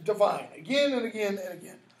human divine, again and again and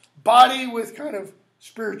again. Body with kind of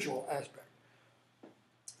spiritual aspect.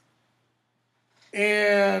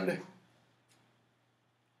 And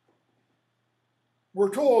we're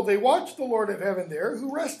told they watched the Lord of heaven there,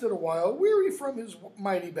 who rested a while, weary from his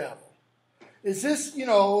mighty battle. Is this,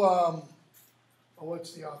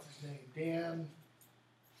 what's the author's name? Dan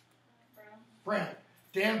Brown.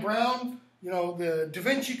 Dan Brown, the Da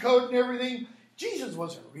Vinci Code and everything. Jesus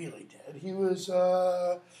wasn't really dead. He was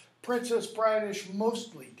Princess Bride-ish,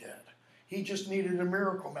 mostly dead. He just needed a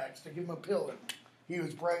miracle max to give him a pill, and he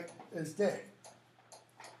was bright as day.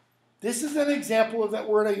 This is an example of that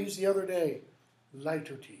word I used the other day,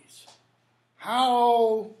 litotes.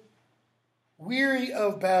 How weary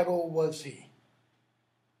of battle was he?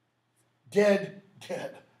 Dead.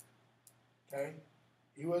 Okay?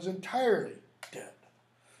 He was entirely dead.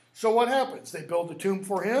 So what happens? They build a tomb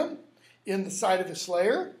for him in the side of his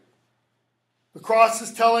slayer. The cross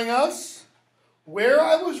is telling us, where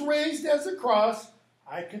I was raised as a cross,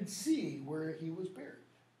 I could see where he was buried.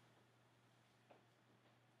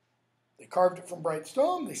 They carved it from bright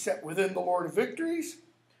stone. They set within the Lord of Victories.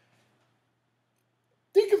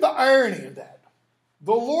 Think of the irony of that.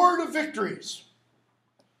 The Lord of Victories.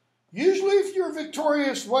 Usually if you're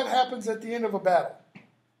victorious, what happens at the end of a battle?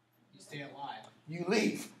 You stay alive. You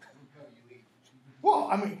leave. No, you leave. Well,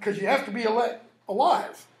 I mean, because you have to be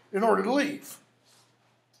alive in order to leave.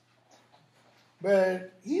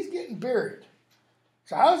 But he's getting buried.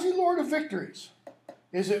 So how is he Lord of Victories?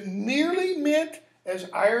 Is it merely meant as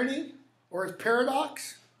irony or as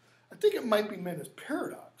paradox? I think it might be meant as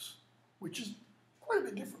paradox, which is quite a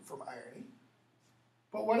bit different from irony.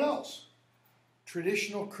 But what else?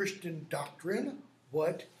 Traditional Christian doctrine,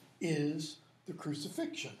 what is the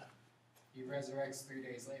crucifixion? He resurrects 3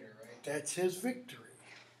 days later, right? That's his victory.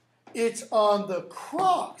 It's on the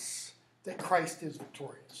cross that Christ is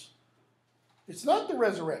victorious. It's not the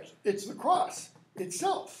resurrection. It's the cross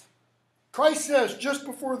itself. Christ says just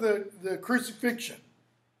before the crucifixion,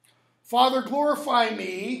 Father, glorify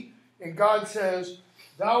me. And God says,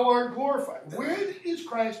 thou art glorified. When is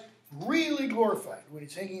Christ really glorified? When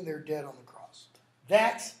he's hanging there dead on the cross.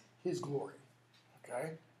 That's his glory.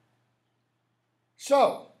 Okay?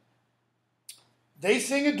 So, they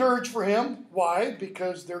sing a dirge for him. Why?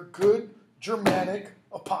 Because they're good Germanic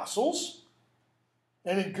apostles.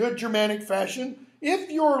 And in good Germanic fashion, if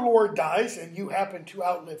your Lord dies and you happen to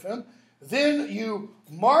outlive him, then you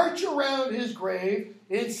march around his grave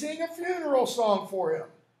and sing a funeral song for him.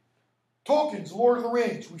 Tolkien's Lord of the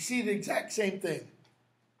Rings, we see the exact same thing.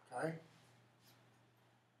 Okay?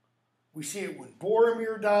 We see it when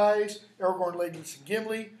Boromir dies. Aragorn, Legolas, and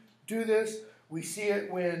Gimli do this. We see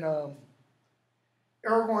it when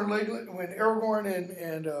Aragorn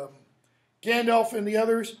and Gandalf and the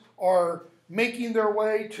others are making their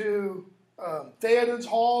way to Theoden's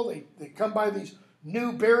Hall. They come by these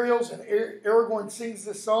new burials, and Aragorn sings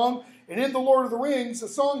this song. And in The Lord of the Rings, the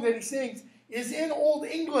song that he sings is in Old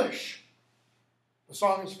English. The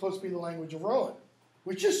song is supposed to be the language of Rowan,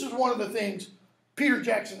 which this is one of the things Peter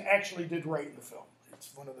Jackson actually did right in the film.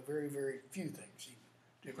 It's one of the very, very few things he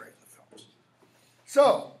did right in the films.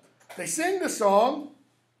 So, they sing the song,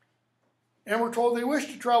 and we're told they wish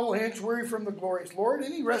to travel hence, weary from the glorious Lord,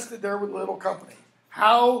 and he rested there with little company.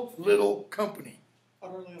 How little company?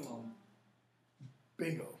 Utterly alone.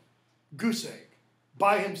 Bingo. Goose egg.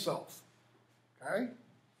 By himself. Okay?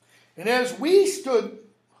 And as we stood,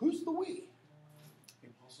 who's the we? The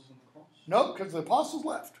apostles and the cross. No, because the apostles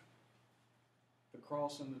left. The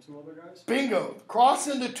cross and the two other guys? Bingo. The cross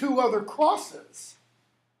and the two other crosses.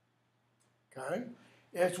 Okay?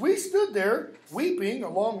 As we stood there, weeping a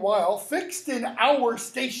long while, fixed in our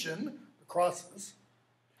station, the crosses,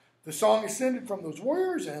 the song ascended from those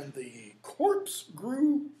warriors, and the corpse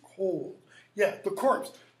grew cold. Yeah, the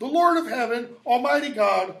corpse. The Lord of heaven, Almighty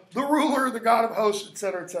God, the ruler, the God of hosts,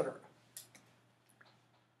 etc., etc.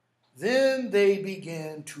 Then they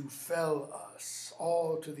began to fell us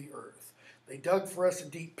all to the earth. They dug for us a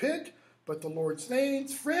deep pit, but the Lord's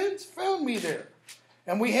saints, friends, found me there.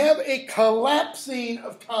 And we have a collapsing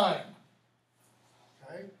of time.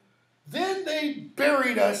 Okay? Then they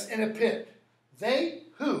buried us in a pit. They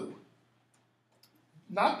who?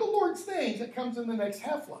 Not the Lord's saints. That comes in the next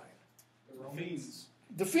half line. The Romans.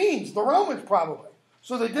 The fiends, the Romans probably.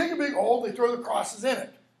 So they dig a big hole, they throw the crosses in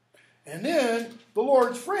it. And then the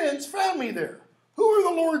Lord's friends found me there. Who are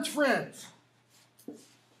the Lord's friends? The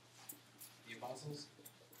apostles?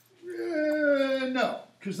 No,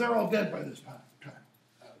 because they're all dead by this time.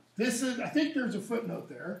 This is, I think there's a footnote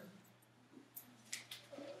there.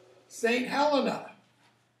 Saint Helena.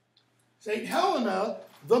 Saint Helena,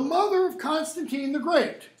 the mother of Constantine the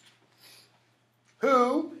Great,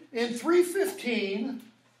 who in 315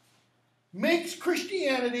 makes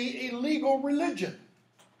Christianity a legal religion.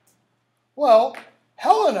 Well,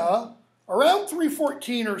 Helena, around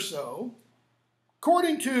 314 or so,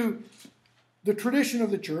 according to the tradition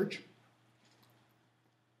of the church,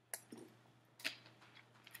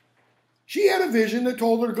 she had a vision that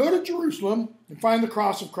told her to go to Jerusalem and find the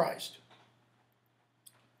cross of Christ.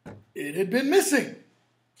 It had been missing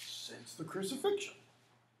since the crucifixion.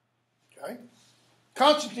 Okay?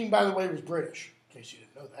 Constantine, by the way, was British, in case you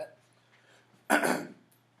didn't know that.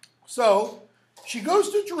 So, she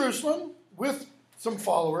goes to Jerusalem with some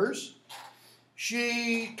followers.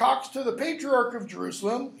 She talks to the Patriarch of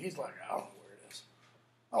Jerusalem. He's like, I don't know where it is.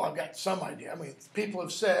 Oh, I've got some idea. I mean, people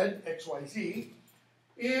have said X, Y, Z.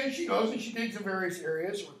 And she goes and she digs in various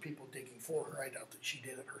areas, or people digging for her. I doubt that she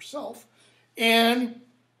did it herself. And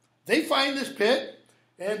they find this pit,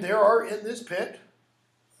 and there are in this pit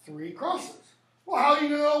 3 crosses. Well, how are you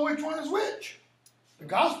going to know which one is which? The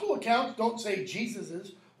gospel accounts don't say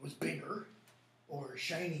Jesus's was bigger or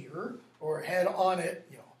shinier or had on it,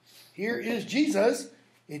 here is Jesus.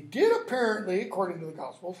 It did apparently, according to the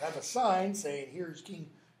Gospels, have a sign saying, here's King,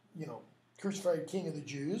 crucified King of the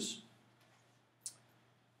Jews.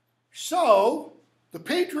 So, the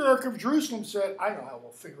Patriarch of Jerusalem said, I know how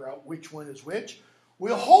we'll figure out which one is which.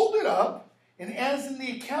 We'll hold it up, and as in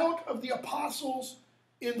the account of the apostles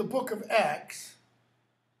in the book of Acts,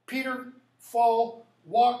 people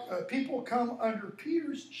come under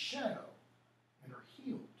Peter's shadow and are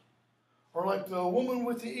healed. Or like the woman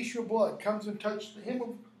with the issue of blood comes and touches the hem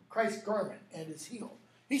of Christ's garment and is healed.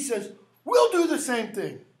 He says, we'll do the same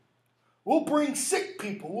thing. We'll bring sick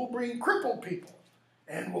people. We'll bring crippled people.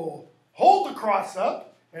 And we'll hold the cross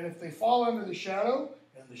up. And if they fall under the shadow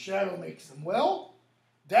and the shadow makes them well,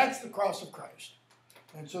 that's the cross of Christ.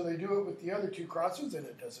 And so they do it with the other 2 crosses and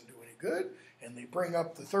it doesn't do any good. And they bring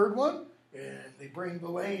up the 3rd one and they bring the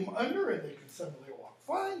lame under and they can suddenly walk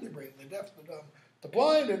fine. They bring the deaf, the dumb, the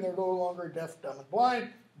blind, and they're no longer deaf, dumb, and blind.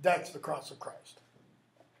 That's the cross of Christ.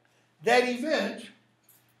 That event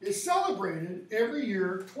is celebrated every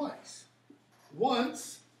year twice.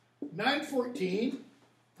 Once, 9/14,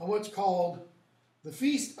 on what's called the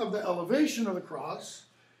Feast of the Elevation of the Cross,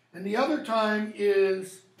 and the other time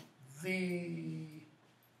is in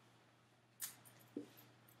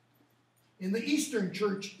the Eastern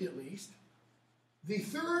Church at least, the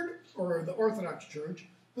 3rd, or the Orthodox Church,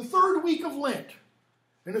 the 3rd week of Lent.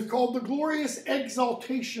 And it's called the Glorious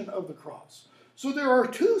Exaltation of the Cross. So there are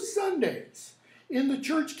 2 Sundays in the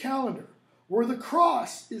church calendar where the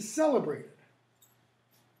cross is celebrated.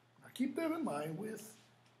 Now keep that in mind with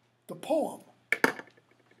the poem.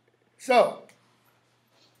 So,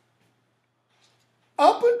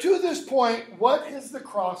 up until this point, what has the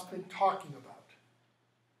cross been talking about?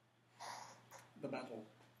 The battle.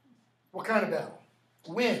 What kind of battle?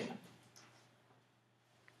 When?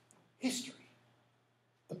 History.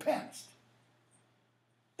 The past.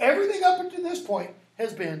 Everything up until this point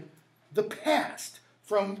has been the past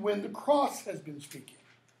from when the cross has been speaking.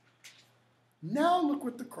 Now look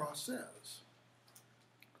what the cross says.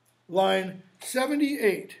 Line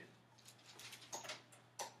 78.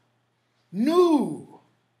 Nu,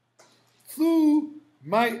 thu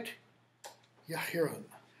might yahiran.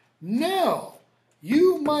 Now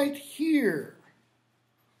you might hear,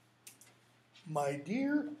 my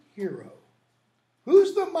dear hero.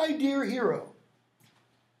 Who's the my dear hero?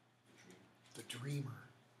 The dreamer.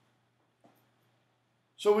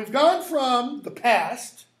 So we've gone from the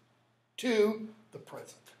past to the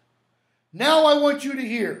present. Now I want you to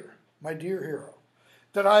hear, my dear hero,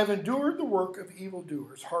 that I have endured the work of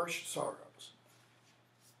evildoers, harsh sorrows.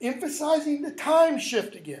 Emphasizing the time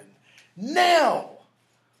shift again. Now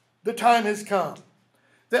the time has come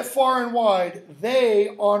that far and wide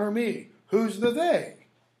they honor me. Who's the they?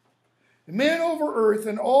 Men over earth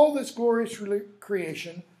and all this glorious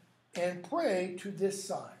creation, and pray to this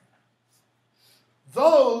sign.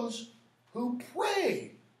 Those who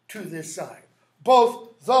pray to this sign,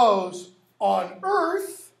 both those on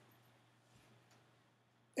earth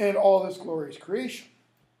and all this glorious creation.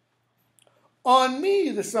 On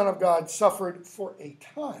me the Son of God suffered for a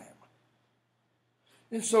time.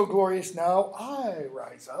 And so glorious now I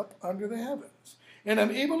rise up under the heavens, and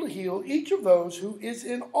I'm able to heal each of those who is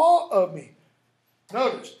in awe of me.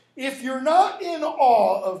 Notice, if you're not in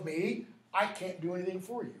awe of me, I can't do anything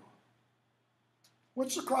for you.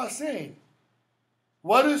 What's the cross saying?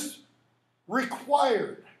 What is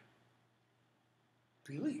required?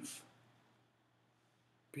 Belief.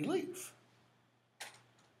 Belief.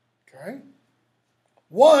 Okay?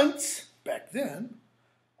 Once, back then,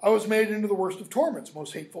 I was made into the worst of torments,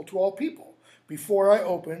 most hateful to all people, before I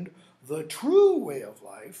opened the true way of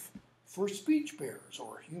life for speech bearers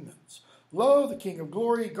or humans. Lo, the King of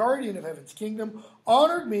glory, guardian of heaven's kingdom,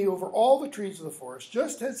 honored me over all the trees of the forest,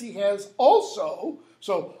 just as he has also.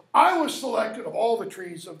 So I was selected of all the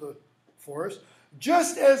trees of the forest,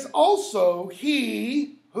 just as also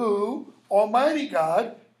he who, Almighty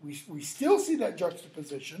God, we still see that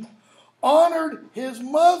juxtaposition, honored his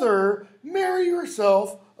mother, Mary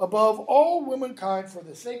herself, above all womankind for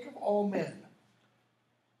the sake of all men.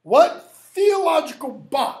 What theological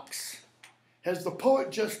box has the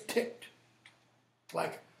poet just ticked?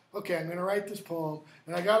 Like, okay, I'm going to write this poem,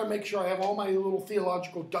 and I got to make sure I have all my little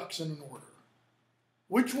theological ducks in order.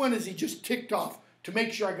 Which one has he just ticked off to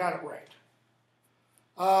make sure I got it right?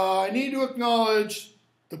 I need to acknowledge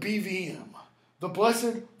the BVM, the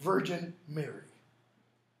Blessed Virgin Mary.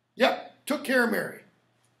 Yep, took care of Mary.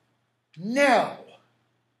 Now,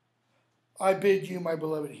 I bid you, my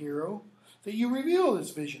beloved hero, that you reveal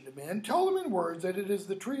this vision to men. Tell them in words that it is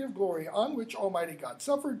the tree of glory on which Almighty God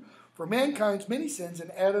suffered for mankind's many sins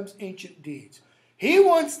and Adam's ancient deeds. He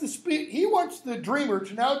wants the dreamer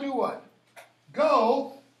to now do what?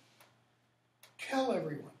 Go tell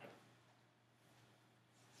everyone.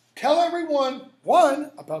 Tell everyone,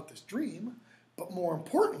 one, about this dream, but more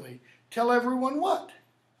importantly, tell everyone what?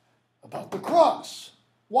 About the cross.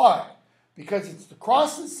 Why? Because it's the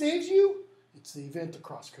cross that saves you. It's the event the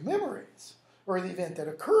cross commemorates, or the event that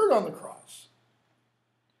occurred on the cross.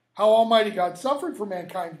 How Almighty God suffered for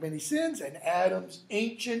mankind's many sins and Adam's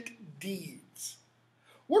ancient deeds.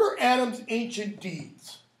 What are Adam's ancient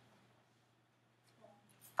deeds?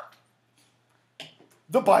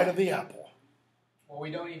 The bite of the apple. Well,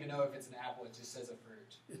 we don't even know if it's an apple. It just says a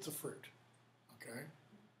fruit. It's a fruit. Okay.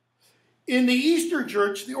 In the Eastern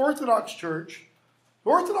Church, the Orthodox Church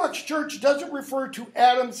doesn't refer to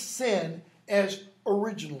Adam's sin as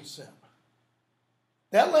original sin.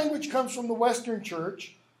 That language comes from the Western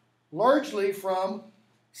Church, largely from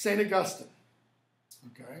St. Augustine.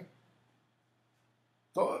 Okay.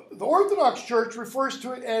 The Orthodox Church refers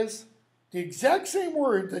to it as the exact same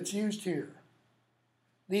word that's used here.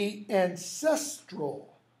 The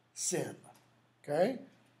ancestral sin. Okay?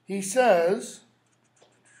 He says,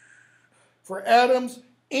 for Adam's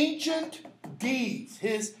ancient deeds,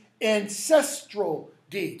 his ancestral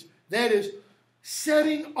deeds. That is,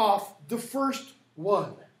 setting off the first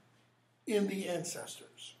one in the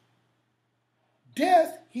ancestors.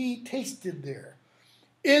 Death he tasted there.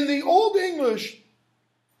 In the Old English,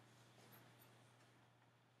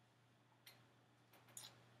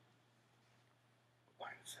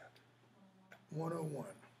 what is that? 101.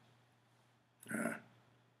 I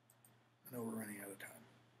know we're running out of time.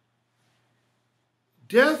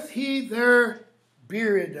 Death he there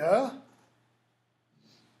buried.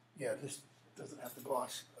 Yeah, this doesn't have the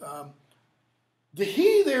gloss. The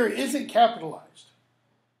he there isn't capitalized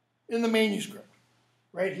in the manuscript.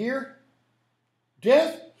 Right here,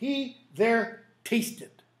 death he there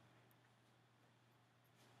tasted.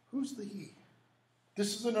 Who's the he?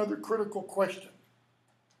 This is another critical question.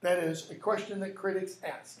 That is a question that critics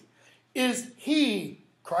ask. Is he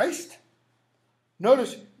Christ?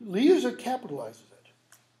 Notice, Leuser capitalizes it.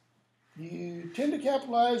 You tend to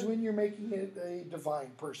capitalize when you're making it a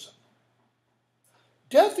divine person.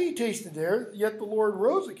 Death he tasted there, yet the Lord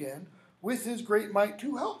rose again with his great might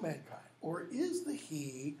to help mankind. Or is the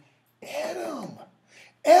he Adam?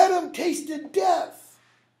 Adam tasted death.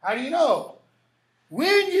 How do you know?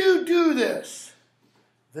 When you do this,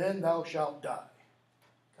 then thou shalt die.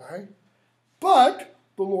 Okay? But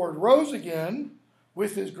the Lord rose again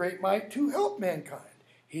with his great might to help mankind.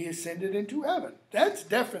 He ascended into heaven. That's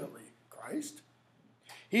definitely Christ.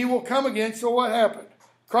 He will come again. So what happened?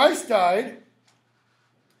 Christ died.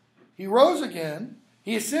 He rose again.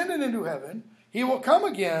 He ascended into heaven. He will come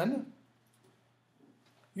again.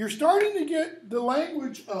 You're starting to get the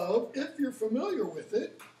language of, if you're familiar with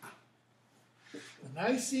it, the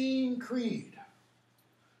Nicene Creed.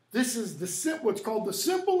 This is what's called the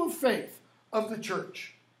symbol of faith of the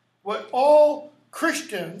church. What all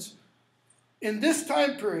Christians in this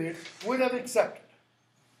time period would have accepted.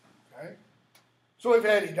 Okay? So we've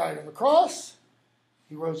had he died on the cross.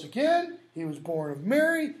 He rose again. He was born of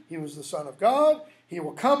Mary. He was the Son of God. He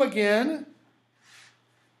will come again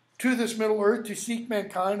to this middle earth to seek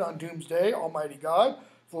mankind on doomsday, Almighty God,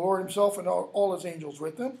 the Lord himself and all his angels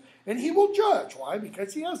with him. And he will judge. Why?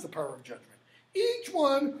 Because he has the power of judgment. Each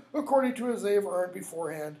one according to as they have earned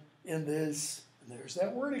beforehand in this, and there's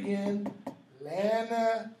that word again,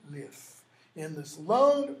 lana lif, in this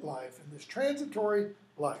lone life, in this transitory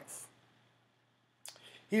life.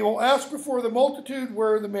 He will ask before the multitude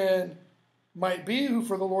where the man might be who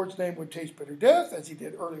for the Lord's name would taste bitter death, as he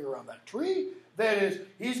did earlier on that tree. That is,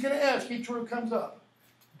 he's going to ask each one who comes up,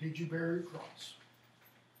 did you bear your cross?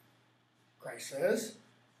 Christ says,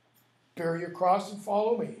 bear your cross and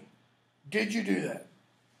follow me. Did you do that?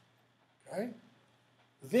 Okay.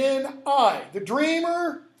 Then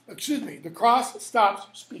the cross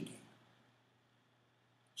stops speaking.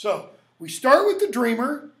 So, we start with the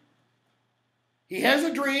dreamer. He has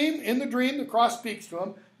a dream. In the dream, the cross speaks to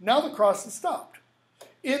him. Now the cross is stopped.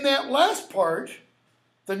 In that last part,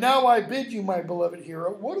 the now I bid you, my beloved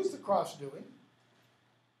hero, what is the cross doing?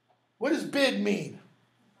 What does bid mean?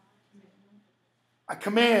 I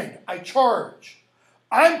command, I charge.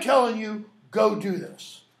 I'm telling you, go do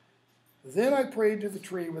this. Then I prayed to the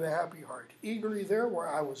tree with a happy heart, eagerly there where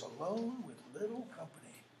I was alone with little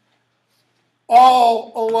company.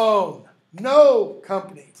 All alone. No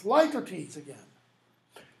company. It's Lycrates again.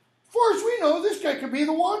 As far as we know, this guy could be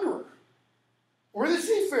the wanderer or the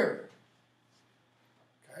seafarer.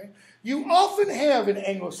 Okay? You often have in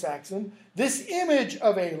Anglo-Saxon this image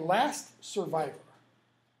of a last survivor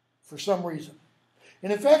for some reason.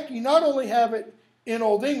 And in fact, you not only have it in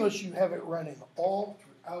Old English, you have it running all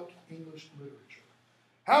throughout English literature.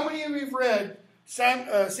 How many of you have read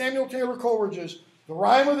Samuel Taylor Coleridge's The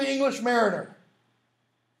Rime of the English Mariner?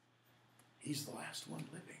 He's the last one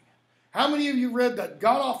living. How many of you read that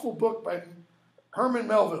god-awful book by Herman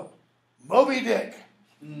Melville, Moby Dick?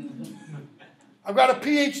 I've got a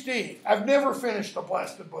PhD. I've never finished a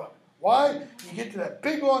blasted book. Why? You get to that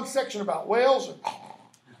big long section about whales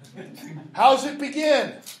and how's it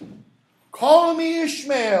begin? Call me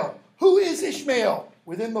Ishmael. Who is Ishmael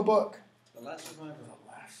within the book? The last survivor.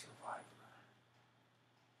 The last survivor.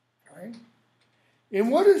 Right?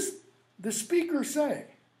 And what does the speaker say?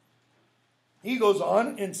 He goes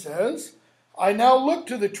on and says, I now look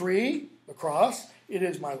to the tree, the cross. It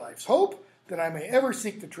is my life's hope that I may ever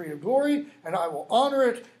seek the tree of glory, and I will honor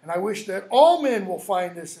it, and I wish that all men will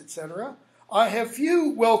find this, etc. I have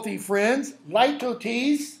few wealthy friends,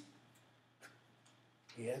 litotes.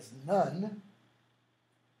 He has none.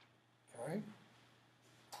 Okay.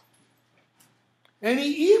 And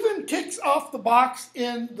he even ticks off the box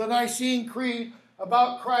in the Nicene Creed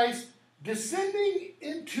about Christ descending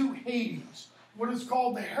into Hades, what is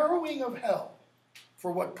called the harrowing of hell.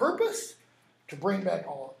 For what purpose? To bring back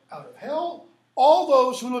all out of hell all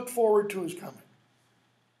those who look forward to his coming.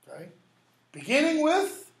 Okay? Beginning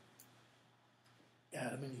with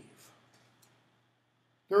Adam and Eve.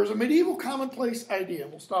 There is a medieval commonplace idea,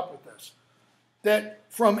 and we'll stop with this, that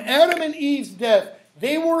from Adam and Eve's death,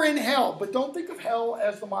 they were in hell. But don't think of hell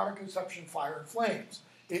as the modern conception, fire and flames.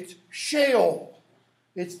 It's Sheol.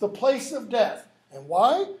 It's the place of death. And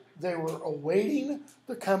why? They were awaiting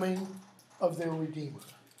the coming of their Redeemer.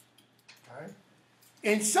 Okay?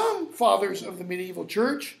 And some fathers of the medieval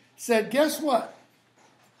church said, guess what?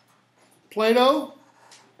 Plato,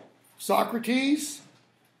 Socrates,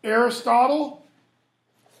 Aristotle,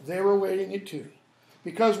 they were waiting it too.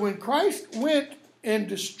 Because when Christ went and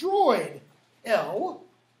destroyed hell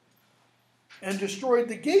and destroyed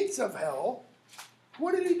the gates of hell,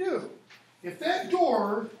 what did he do? If that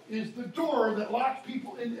door is the door that locks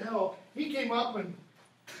people into hell, he came up and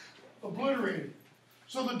obliterated it.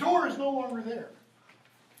 So the door is no longer there.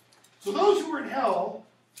 So those who are in hell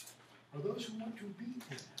are those who want to be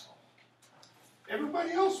in hell.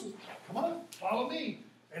 Everybody else was, come on, follow me.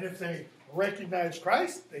 And if they recognized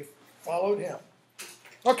Christ, they followed him.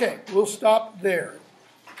 Okay, we'll stop there.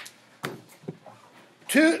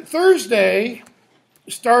 Thursday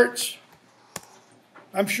starts,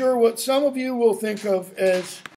 I'm sure, what some of you will think of as